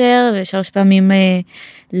כושר, ו3 פעמים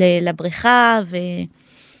לבריכה,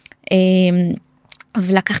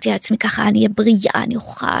 ולקחתי על עצמי ככה, אני אהיה בריאה, אני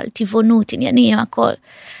אוכל, טבעונות, עניינים, הכל.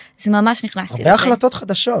 זה ממש נכנסתי לזה. הרבה החלטות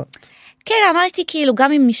חדשות. כן, אמרתי כאילו,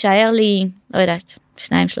 גם אם נשאר לי, לא יודעת, 2-3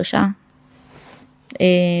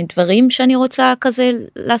 דברים שאני רוצה כזה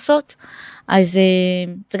לעשות, אז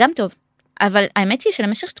זה גם טוב. אבל האמת היא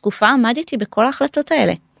שלמשך תקופה עמדתי בכל ההחלטות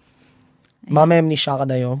האלה. מה מהם נשאר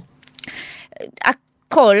עד היום?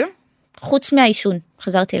 הכל, חוץ מהעישון,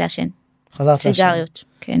 חזרתי לעשן. חזרת לעשן. סיגריות,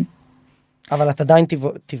 כן. אבל את עדיין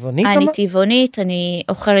טבעונית? אני טבעונית, אני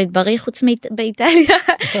אוכלת בריא חוץ באיטליה.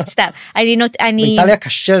 סתם, באיטליה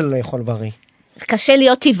קשה לאכול בריא. קשה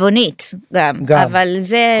להיות טבעונית גם, אבל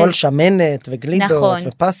זה... כל שמנת וגלידות נכון.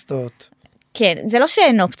 ופסטות. כן, זה לא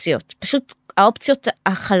שאין אופציות, פשוט האופציות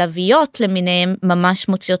החלביות למיניהם ממש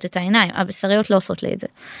מוציאות את העיניים, הבשריות לא עושות לי את זה.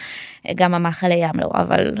 גם המאכלי ים לא,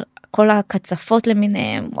 אבל כל הקצפות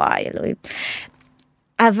למיניהם, וואי אלוהים.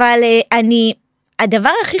 אבל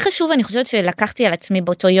הדבר הכי חשוב, אני חושבת שלקחתי על עצמי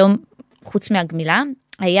באותו יום, חוץ מהגמילה,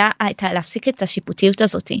 היה להפסיק את השיפוטיות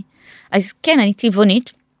הזאת. אז כן, אני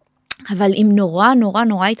טבעונית, אבל אם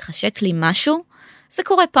נורא התחשק לי משהו, זה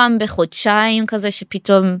קורה פעם בחודשיים כזה,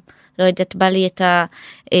 שפתאום, לא יודעת, בא לי את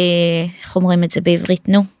איך אומרים את זה בעברית,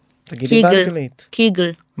 נו. תגידי באנגלית.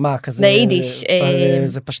 קיגל. מה, כזה? ביידיש.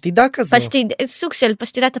 זה פשטידה כזו. סוג של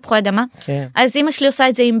פשטידת תפוחי אדמה. כן. אז אמא שלי עושה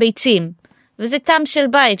את זה עם ביצים. וזה טעם של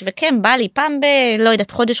בית, וכן, בא לי פעם לא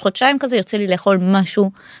יודעת, חודשיים כזה, יוצא לי לאכול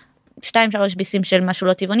משהו, 2-3 ביסים של משהו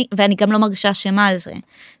לא טבעוני, ואני גם לא מרגישה אשמה על זה.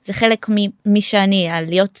 זה חלק ממי שאני, על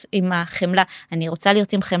להיות עם החמלה. אני רוצה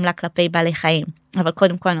להיות עם חמלה כלפי בעלי חיים, אבל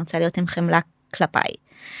קודם כל אני רוצה להיות עם חמלה כלפיי.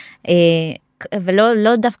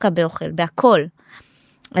 ולא דווקא באוכל, בהכל.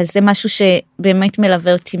 אז זה משהו שבאמת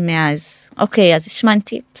מלווה אותי מאז. אוקיי, אז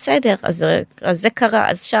השמנתי, בסדר, אז זה קרה,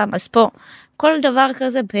 אז שם, אז פה. כל דבר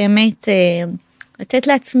כזה באמת לתת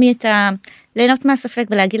לעצמי ליהנות מהספק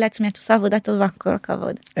ולהגיד לעצמי, את עושה עבודה טובה, כל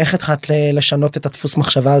הכבוד. איך התחלת לשנות את הדפוס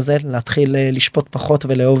מחשבה הזה, להתחיל לשפוט פחות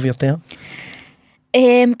ולאהוב יותר?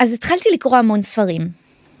 אז התחלתי לקרוא המון ספרים.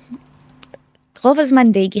 רוב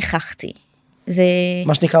הזמן די גיחכתי. זה...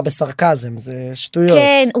 מה שנקרא בסרקזם, זה שטויות.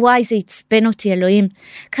 כן, וואי, זה הצפן אותי, אלוהים.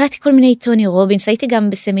 קראתי כל מיני טוני רובינס, הייתי גם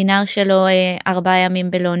בסמינר שלו 4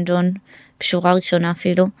 ימים בלונדון, בשורה ראשונה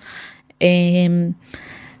אפילו.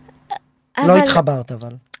 לא התחברת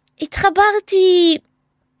אבל. התחברתי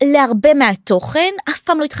להרבה מהתוכן, אף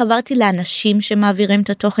פעם לא התחברתי לאנשים שמעבירים את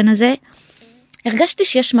התוכן הזה. הרגשתי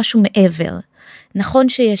שיש משהו מעבר. נכון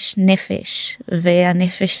שיש נפש,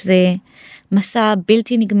 והנפש זה מסע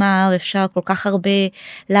בלתי נגמר, אפשר כל כך הרבה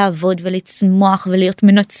לעבוד ולצמוח ולהיות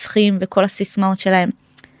מנצחים וכל הסיסמאות שלהם.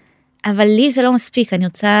 אבל לי זה לא מספיק, אני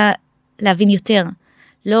רוצה להבין יותר.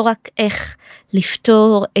 לא רק איך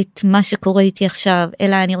לפתור את מה שקורה איתי עכשיו,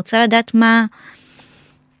 אלא אני רוצה לדעת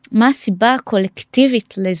מה הסיבה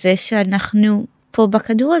הקולקטיבית לזה שאנחנו פה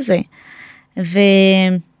בכדור הזה.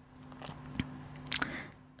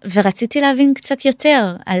 ורציתי להבין קצת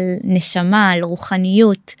יותר על נשמה, על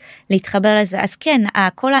רוחניות, להתחבר לזה. אז כן,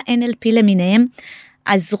 כל ה-NLP למיניהם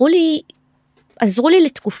עזרו לי עזרו לי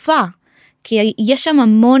לתקופה, כי יש שם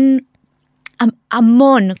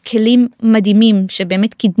המון כלים מדהימים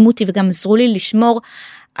שבאמת קידמו אותי וגם עזרו לי לשמור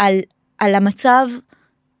על המצב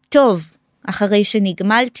טוב, אחרי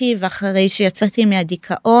שנגמלתי ואחרי שיצאתי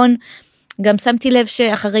מהדיכאון. גם שמתי לב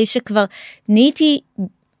שאחרי שכבר נהייתי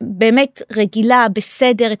באמת רגילה,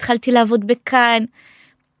 בסדר, התחלתי לעבוד בכאן,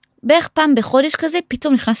 בערך פעם בחודש כזה,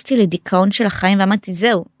 פתאום נכנסתי לדיכאון של החיים, ואמרתי,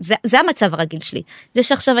 זהו, זה המצב הרגיל שלי. זה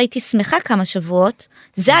שעכשיו הייתי שמחה כמה שבועות,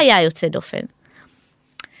 זה היה יוצא דופן.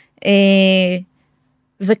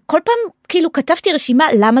 וכל פעם כאילו כתבתי רשימה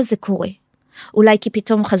למה זה קורה. אולי כי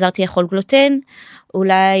פתאום חזרתי לאכול גלוטן,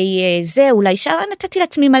 אולי נתתי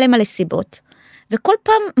לעצמי מלא סיבות. וכל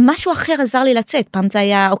פעם משהו אחר עזר לי לצאת. פעם זה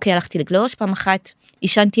היה, אוקיי, הלכתי לגלוש, פעם אחת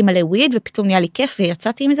עישנתי מלא וויד, ופתאום נהיה לי כיף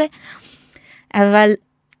ויצאתי עם זה. אבל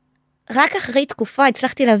רק אחרי תקופה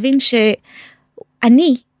הצלחתי להבין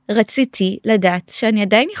שאני רציתי לדעת שאני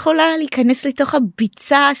עדיין יכולה להיכנס לתוך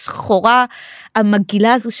הביצה השחורה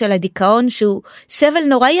המגעילה הזו של הדיכאון, שהוא סבל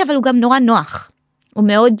נוראי, אבל הוא גם נורא נוח. הוא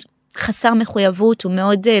מאוד חסר מחויבות, הוא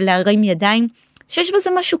מאוד להרים ידיים, שיש בזה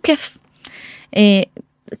משהו כיף.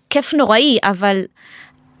 כיף נוראי, אבל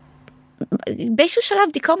באיזשהו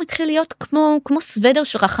שלב דיכאון מתחיל להיות כמו סוודר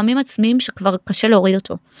של רחמים עצמיים שכבר קשה להוריד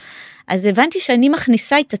אותו. אז הבנתי שאני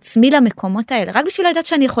מכניסה את עצמי למקומות האלה, רק בשביל לדעת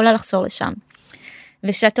שאני יכולה לחזור לשם.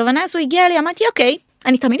 ושהתובנה הזו הגיעה לי, אמרתי, אוקיי,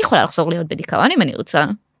 אני תמיד יכולה לחזור להיות בדיכאון אם אני רוצה.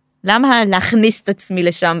 למה להכניס את עצמי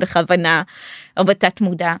לשם בכוונה או בתת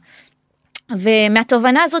מודע?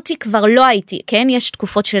 ומהתובנה הזאת כבר לא הייתי, כן? יש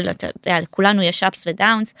תקופות של, לכולנו יש ups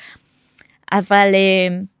ודאונס, אבל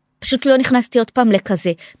פשוט לא נכנסתי עוד פעם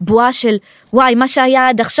לכזה, בועה של, וואי, מה שהיה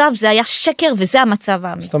עד עכשיו זה היה שקר וזה המצב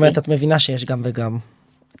האמיתי. זאת אומרת, את מבינה שיש גם וגם.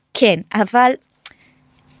 כן, אבל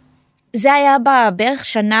זה היה בערך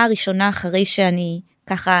שנה הראשונה אחרי שאני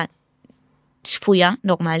ככה שפויה,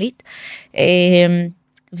 נורמלית,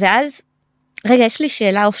 ואז, רגע, יש לי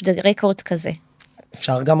שאלה אוף דה רקורד כזה.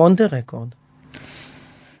 אפשר גם on the record.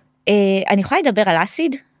 אני יכולה לדבר על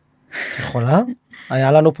אסיד? את יכולה?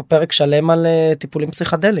 היה לנו פה פרק שלם על טיפולים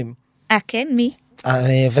פסיכדליים. כן, מי?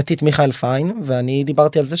 הבאתי את מיכאל פיין, ואני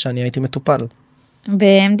דיברתי על זה שאני הייתי מטופל.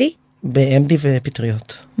 ב-MD? ב-MD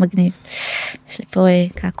ופטריות. מגניב. יש לי פה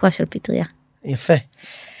קעקוע של פטריה. יפה.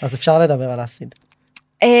 אז אפשר לדבר על אסיד.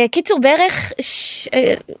 קיצור, בערך,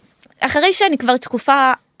 אחרי שאני כבר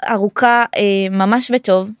תקופה ארוכה ממש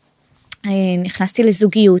בטוב, נכנסתי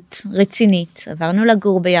לזוגיות רצינית, עברנו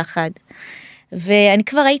לגור ביחד, ואני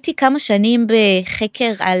כבר הייתי כמה שנים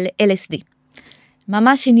בחקר על LSD.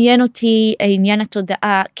 ממש עניין אותי עניין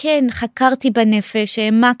התודעה, כן, חקרתי בנפש,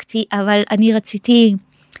 העמקתי, אבל אני רציתי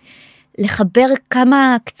לחבר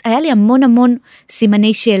היה לי המון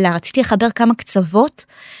סימני שאלה, רציתי לחבר כמה קצוות,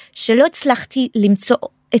 שלא הצלחתי למצוא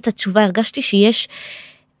את התשובה, הרגשתי שיש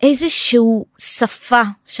איזשהו שפה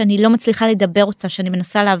שאני לא מצליחה לדבר אותה, שאני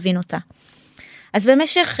מנסה להבין אותה. אז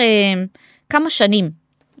במשך כמה שנים,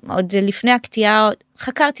 עוד לפני הקטיעה,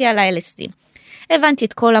 חקרתי על ה-LSD. הבנתי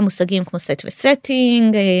את כל המושגים כמו סט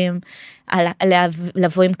וסטינג,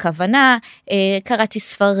 לבוא עם כוונה, קראתי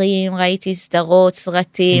ספרים, ראיתי סדרות,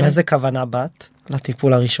 סרטים. עם איזה כוונה באת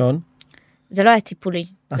לטיפול הראשון? זה לא היה טיפולי,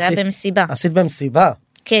 זה היה במסיבה. עשית במסיבה?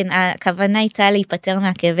 כן, הכוונה הייתה להיפטר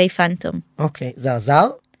מהכאבי פנטום. אוקיי, זה עזר?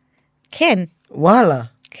 כן. וואלה.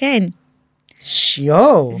 כן.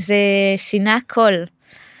 שיו. זה שינה הכל.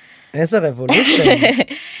 איזה רבולושן.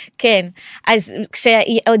 כן, אז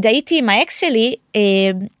כשעוד הייתי עם האקס שלי,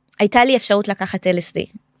 הייתה לי אפשרות לקחת LSD,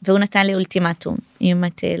 והוא נתן לי אולטימטום, אם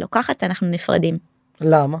את לוקחת אנחנו נפרדים.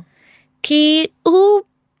 למה? כי הוא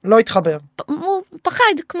לא התחבר. הוא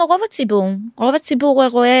פחד, כמו רוב הציבור. רוב הציבור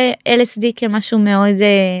רואה LSD כמשהו מאוד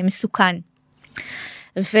מסוכן.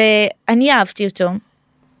 ואני אהבתי אותו,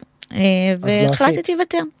 והחלטתי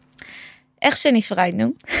לוותר. איך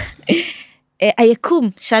שנפרדנו, היקום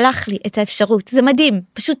שלח לי את האפשרות, זה מדהים,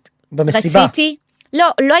 פשוט במסיבה. רציתי,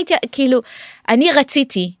 לא הייתי, כאילו, אני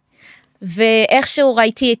רציתי, ואיכשהו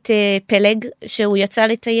ראיתי את פלג, שהוא יצא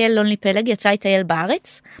לטייל, לונלי פלג, יצא לטייל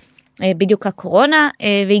בארץ, בדיוק הקורונה,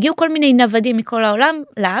 והגיעו כל מיני נוודים מכל העולם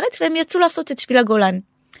לארץ, והם יצאו לעשות את שביל הגולן.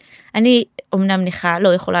 אני אומנם נכה,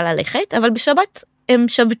 לא יכולה ללכת, אבל בשבת הם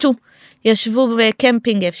שבתו, ישבו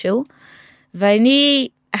בקמפינג איפשהו, ואני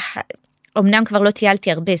אומנם כבר לא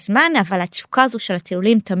טיילתי הרבה זמן, אבל התשוקה הזו של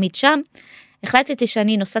הטיולים תמיד שם, החלטתי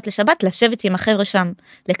שאני נוסעת לשבת, לשבת עם החבר'ה שם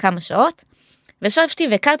לכמה שעות, ושבתי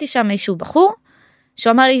והכרתי שם איזשהו בחור,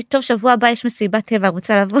 שהוא אמר לי, טוב, שבוע הבא יש מסיבת טבע,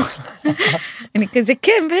 רוצה לבוא? אני כזה,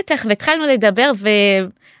 כן, בטח, והתחלנו לדבר,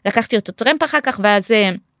 ולקחתי אותו טרמפ אחר כך, ואז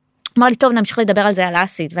אמר לי, טוב, נמשיך לדבר על זה, על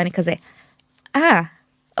האסיד, ואני כזה,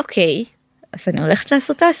 אוקיי, אז אני הולכת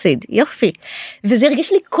לעשות אסיד, יופי. וזה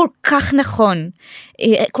הרגיש לי כל כך נכון,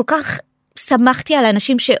 כל כך שמחתי על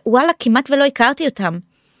האנשים שוואלה, כמעט ולא הכרתי אותם,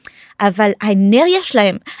 אבל האנרגיה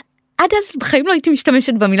שלהם, עד אז בחיים לא הייתי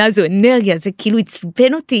משתמשת במילה הזו, אנרגיה, זה כאילו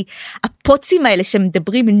עצבן אותי, הפוצים האלה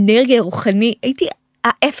שמדברים אנרגיה רוחני, הייתי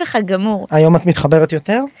ההפך הגמור. היום את מתחברת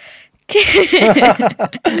יותר?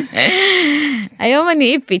 היום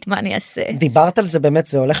אני איפית, מה אני אעשה? דיברת על זה באמת,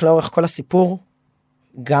 זה הולך לאורך כל הסיפור,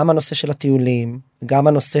 גם הנושא של הטיולים, גם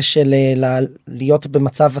הנושא של להיות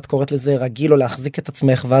במצב, את קוראת לזה רגיל, או להחזיק את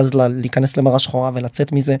עצמך, ואז להיכנס למראה שחורה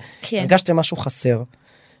ולצאת מזה. הרגשתם משהו חסר.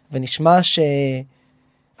 ונשמע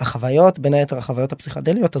שהחוויות, בין היתר החוויות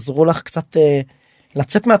הפסיכדליות, עזרו לך קצת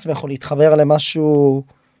לצאת מעצמך, או להתחבר למשהו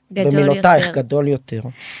במילותייך, גדול יותר.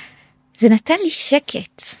 זה נתן לי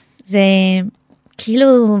שקט. זה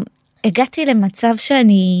כאילו, הגעתי למצב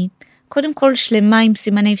שאני קודם כל שלמה עם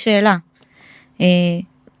סימני שאלה.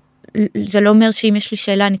 זה לא אומר שאם יש לי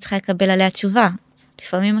שאלה אני צריכה לקבל עליה תשובה.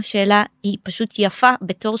 לפעמים השאלה היא פשוט יפה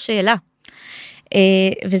בתור שאלה.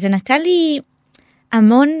 וזה נתן לי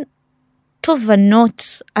המון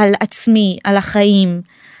תובנות על עצמי, על החיים,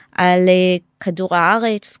 על כדור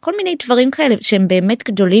הארץ, כל מיני דברים כאלה שהם באמת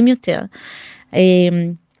גדולים יותר.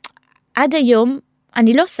 עד היום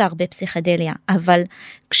אני לא עושה הרבה פסיכדליה, אבל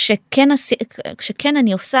כשכן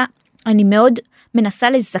אני עושה, אני מאוד מנסה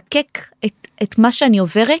לזקק את מה שאני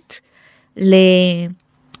עוברת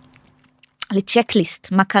לצ'קליסט,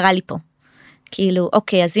 מה קרה לי פה. כאילו,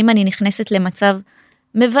 אוקיי, אז אם אני נכנסת למצב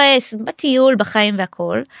מבאס, בטיול, בחיים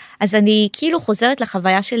והכל, אז אני כאילו חוזרת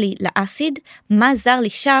לחוויה שלי לאסיד, מה עזר לי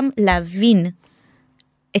שם להבין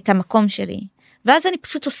את המקום שלי. ואז אני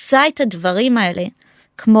פשוט עושה את הדברים האלה,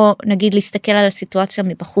 כמו נגיד להסתכל על הסיטואציה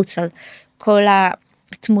מבחוץ, על כל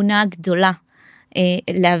התמונה הגדולה,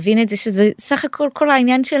 להבין את זה שזה סך הכל כל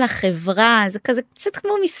העניין של החברה, זה כזה קצת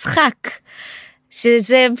כמו משחק,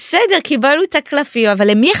 שזה בסדר, קיבלו את הקלפים,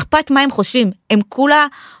 אבל למי אכפת מה הם חושבים? הם כולה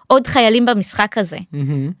עוד חיילים במשחק הזה,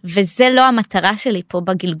 וזה לא המטרה שלי פה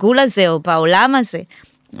בגלגול הזה, או בעולם הזה.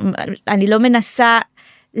 אני לא מנסה,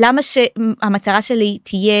 למה שהמטרה שלי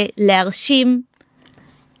תהיה להרשים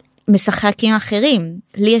משחקים אחרים?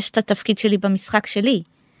 לי יש את התפקיד שלי במשחק שלי.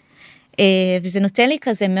 וזה נותן לי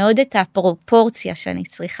כזה מאוד את הפרופורציה שאני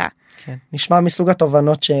צריכה. כן, נשמע מסוג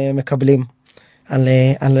התובנות שמקבלים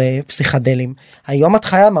על פסיכדלים. היום את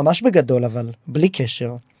חיה ממש בגדול, אבל בלי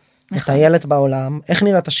קשר. מטיילת בעולם, איך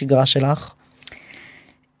נראית השגרה שלך?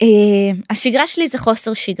 השגרה שלי זה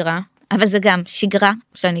חוסר שגרה, אבל זה גם שגרה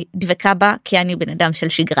שאני דבקה בה, כי אני בן אדם של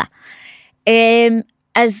שגרה.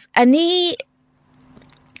 אז אני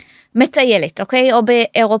מטיילת, אוקיי? או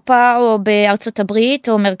באירופה, או בארצות הברית,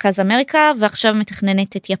 או מרכז אמריקה, ועכשיו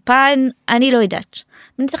מתכננת את יפן, אני לא יודעת.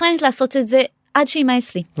 אני מתכננת לעשות את זה עד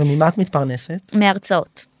שימאס לי. וממה את מתפרנסת?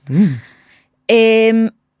 מהרצאות.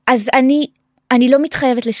 אז אני לא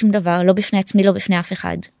מתחייבת לשום דבר, לא בפני עצמי, לא בפני אף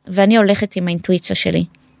אחד. ואני הולכת עם האינטואיציה שלי.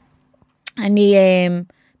 אני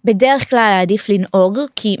בדרך כלל עדיף לנהוג,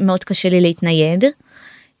 כי מאוד קשה לי להתנייד,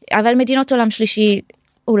 אבל מדינות עולם שלישי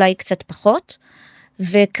אולי קצת פחות,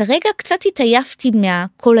 וכרגע קצת התעייפתי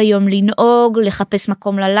כל היום לנהוג, לחפש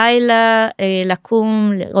מקום ללילה,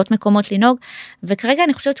 לקום, לראות מקומות לנהוג, וכרגע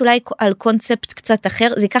אני חושבת אולי על קונספט קצת אחר,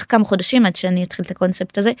 זה ייקח כמה חודשים עד שאני אתחיל את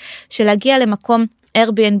הקונספט הזה, של להגיע למקום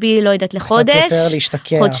Airbnb, לא יודעת, לחודש,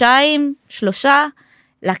 חודשיים, 3,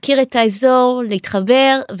 להכיר את האזור,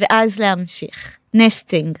 להתחבר, ואז להמשיך.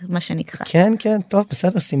 נסטינג, מה שנקרא. כן, כן, טוב,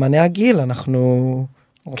 בסדר, סימני הגיל, אנחנו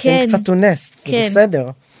רוצים כן, קצת to nest, כן. זה בסדר.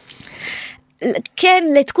 כן,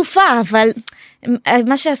 לתקופה, אבל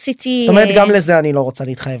מה שעשיתי... זאת אומרת, גם לזה אני לא רוצה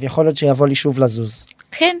להתחייב, יכול להיות שיבוא לי שוב לזוז.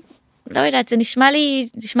 כן, לא יודעת, זה נשמע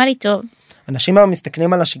לי טוב. אנשים היום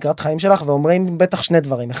מסתכלים על השגרת חיים שלך ואומרים בטח שני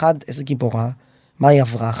דברים. אחד, איזה גיבורה, מה היא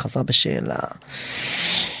עברה, חזרה בשאלה,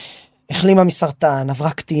 החלימה מסרטן,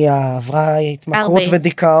 עברה קטיעה, עברה התמכרות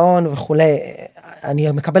ודיכאון וכולי.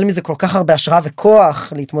 אני מקבל מזה כל כך הרבה השראה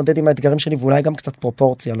וכוח להתמודד עם האתגרים שלי, ואולי גם קצת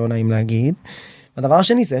פרופורציה, לא נעים להגיד. הדבר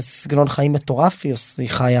השני זה סגנון חיים מטורף, היא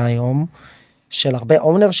חיה היום, של הרבה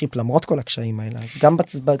אונרשיפ למרות כל הקשיים האלה. אז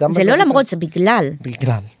גם זה לא למרות, זה בגלל.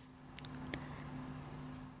 בגלל.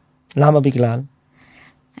 למה בגלל?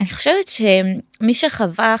 אני חושבת שמי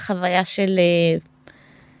שחווה חוויה של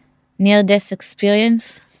near death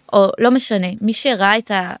experience, או לא משנה, מי שראה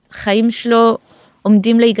את החיים שלו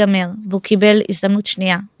עומדים להיגמר, והוא קיבל הזדמנות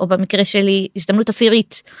שנייה, או במקרה שלי הזדמנות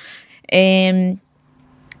עשירית,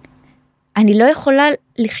 אני לא יכולה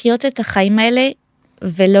לחיות את החיים האלה,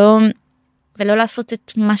 ולא לעשות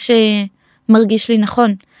את מה שמרגיש לי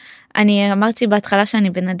נכון. אני אמרתי בהתחלה שאני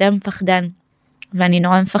בן אדם פחדן, ואני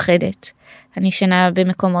נורא מפחדת. אני ישנה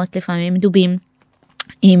במקומות לפעמים דובים,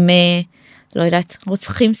 עם לא יודעת,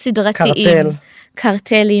 רוצחים סדרתיים,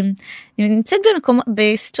 קרטלים. אני נמצאת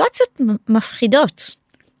בסיטואציות מפחידות,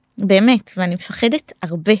 באמת, ואני מפחדת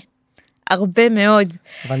הרבה מאוד.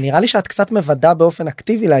 אבל נראה לי שאת קצת מבדה באופן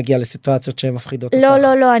אקטיבי להגיע לסיטואציות שהן מפחידות אותך.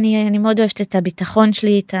 לא, אני מאוד אוהבת את הביטחון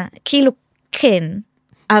שלי, כאילו, כן,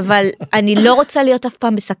 אבל אני לא רוצה להיות אף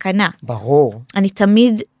פעם בסכנה. ברור. אני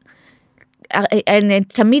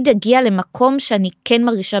תמיד אגיע למקום שאני כן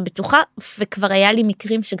מרגישה בטוחה, וכבר היה לי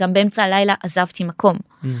מקרים שגם באמצע הלילה עזבתי מקום.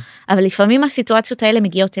 אבל לפעמים הסיטואציות האלה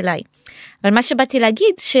מגיעות אליי. אבל מה שבאתי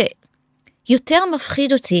להגיד, שיותר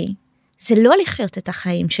מפחיד אותי, זה לא לחיות את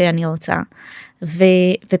החיים שאני רוצה,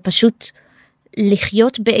 ופשוט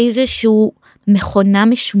לחיות באיזשהו מכונה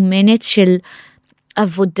משומנת של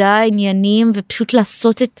עבודה, עניינים, ופשוט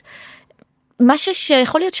לעשות את משהו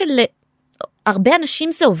שיכול להיות הרבה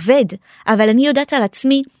אנשים זה עובד, אבל אני יודעת על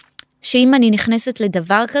עצמי שאם אני נכנסת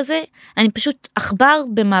לדבר כזה, אני פשוט אכבר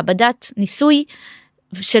במעבדת ניסוי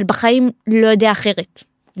של בחיים לא יודע אחרת.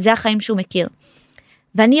 זה החיים שהוא מכיר.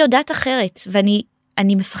 ואני יודעת אחרת, ואני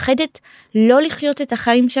מפחדת לא לחיות את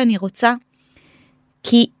החיים שאני רוצה,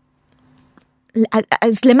 כי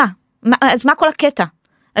אז למה? אז מה כל הקטע?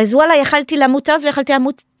 אז וואלה, יכלתי למות אז ויכלתי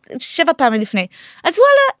למות 7 פעמים לפני. אז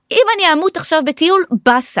וואלה, אם אני אמות עכשיו בטיול,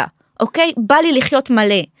 בסה. אוקיי? בא לי לחיות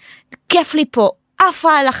מלא, כיף לי פה,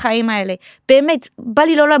 עפה על החיים האלה, באמת, בא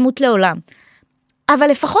לי לא למות לעולם. אבל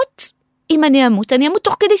לפחות, אם אני אמות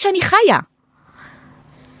תוך כדי שאני חיה.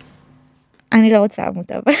 אני לא רוצה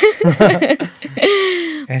למות, אבל.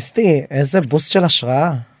 אסתי, איזה בוסט של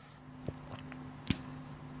השראה.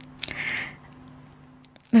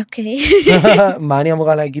 אוקיי. מה אני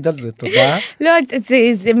אמורה להגיד על זה? תודה. לא,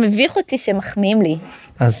 זה מביך אותי שמחמיאים לי.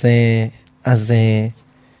 אז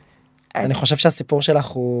אני חושב שהסיפור שלך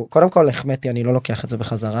הוא, קודם כל החמאתי, אני לא לוקח את זה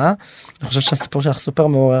בחזרה. אני חושב שהסיפור שלך סופר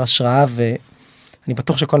מעורר השראה, ואני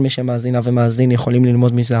בטוח שכל מי שמאזינה ומאזין יכולים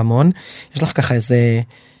ללמוד מזה המון. יש לך ככה איזה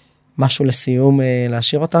משהו לסיום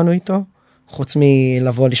להשאיר אותנו איתו? חוץ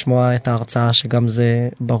מלבוא לשמוע את ההרצאה שגם זה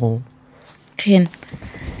ברור. כן.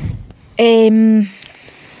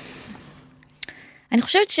 אני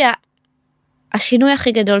חושבת שהשינוי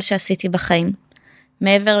הכי גדול שעשיתי בחיים,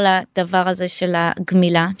 מעבר לדבר הזה של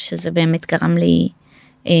הגמילה, שזה באמת גרם לי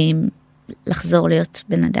לחזור להיות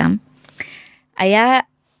בן אדם, היה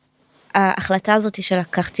ההחלטה הזאת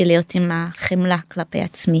שלקחתי להיות עם החמלה כלפי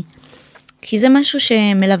עצמי. כי זה משהו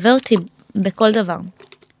שמלווה אותי בכל דבר,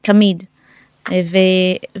 תמיד.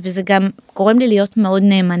 וזה גם גורם לי להיות מאוד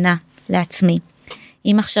נאמנה לעצמי.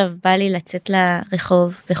 אם עכשיו בא לי לצאת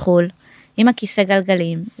לרחוב בחול, עם הכיסא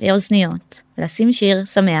גלגלים ואוזניות, ולשים שיר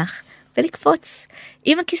שמח, ולקפוץ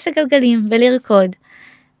עם הכיסא גלגלים ולרקוד.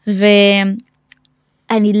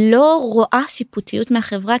 ואני לא רואה שיפוטיות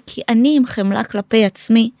מהחברה, כי אני עם חמלה כלפי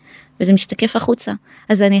עצמי, וזה משתקף החוצה.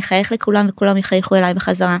 אז אני אחייך לכולם, וכולם יחייכו אליי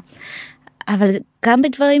בחזרה. אבל גם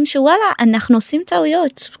בדברים שוואלה, אנחנו עושים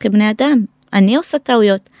טעויות כבני אדם. אני עושה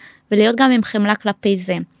טעויות, ולהיות גם עם חמלה כלפי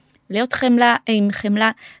זה. להיות עם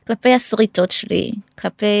חמלה כלפי הסריטות שלי,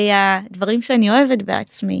 כלפי הדברים שאני אוהבת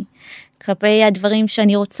בעצמי, כלפי הדברים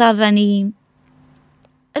שאני רוצה ואני,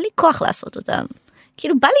 אין לי כוח לעשות אותם.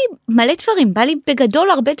 כאילו בא לי מלא דברים, בא לי בגדול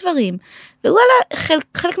הרבה דברים, ווואלה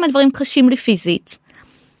חלק מהדברים קשים לי פיזית,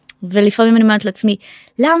 ולפעמים אני אומרת לעצמי,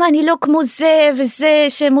 למה אני לא כמו זה וזה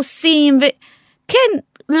שהם עושים, וכן,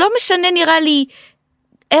 לא משנה נראה לי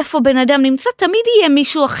איפה בן אדם נמצא, תמיד יהיה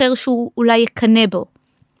מישהו אחר שהוא אולי יקנה בו.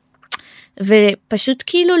 ופשוט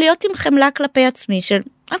כאילו להיות עם חמלה כלפי עצמי של,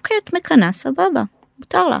 אוקיי, את מקנה, סבבה,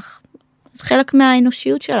 מותר לך. זה חלק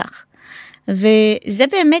מהאנושיות שלך. וזה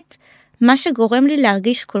באמת מה שגורם לי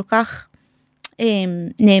להרגיש כל כך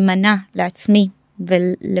נאמנה לעצמי,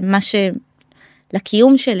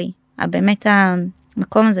 לקיום שלי. באמת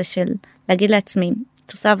המקום הזה של להגיד לעצמי,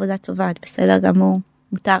 את עושה עבודה טובה, את בסדר גמור,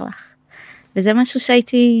 מותר לך. וזה משהו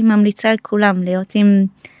שהייתי ממליצה לכולם, להיות עם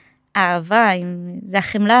אהבה, זה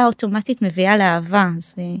החמלה האוטומטית מביאה לאהבה,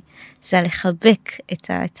 זה לחבק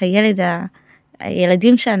את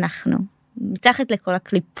הילדים שאנחנו, מתחת לכל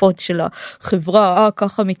הקליפות של החברה,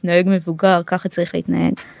 ככה מתנהג מבוגר, ככה צריך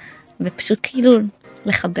להתנהג, ופשוט כאילו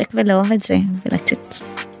לחבק ולאהוב את זה, ולתת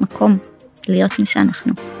מקום להיות מי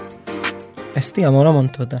שאנחנו. אסתי, המון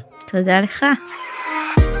תודה. תודה לך.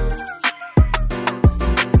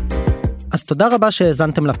 אז תודה רבה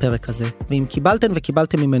שהאזנתם לפרק הזה, ואם קיבלתם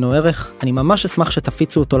וקיבלתם ממנו ערך, אני ממש אשמח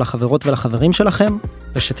שתפיצו אותו לחברות ולחברים שלכם,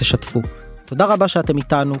 ושתשתפו. תודה רבה שאתם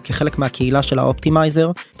איתנו כחלק מהקהילה של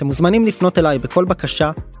האופטימייזר, אתם מוזמנים לפנות אליי בכל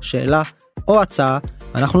בקשה, שאלה או הצעה,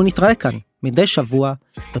 אנחנו נתראה כאן מדי שבוע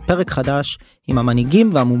בפרק חדש עם המנהיגים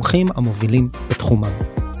והמומחים המובילים בתחומם.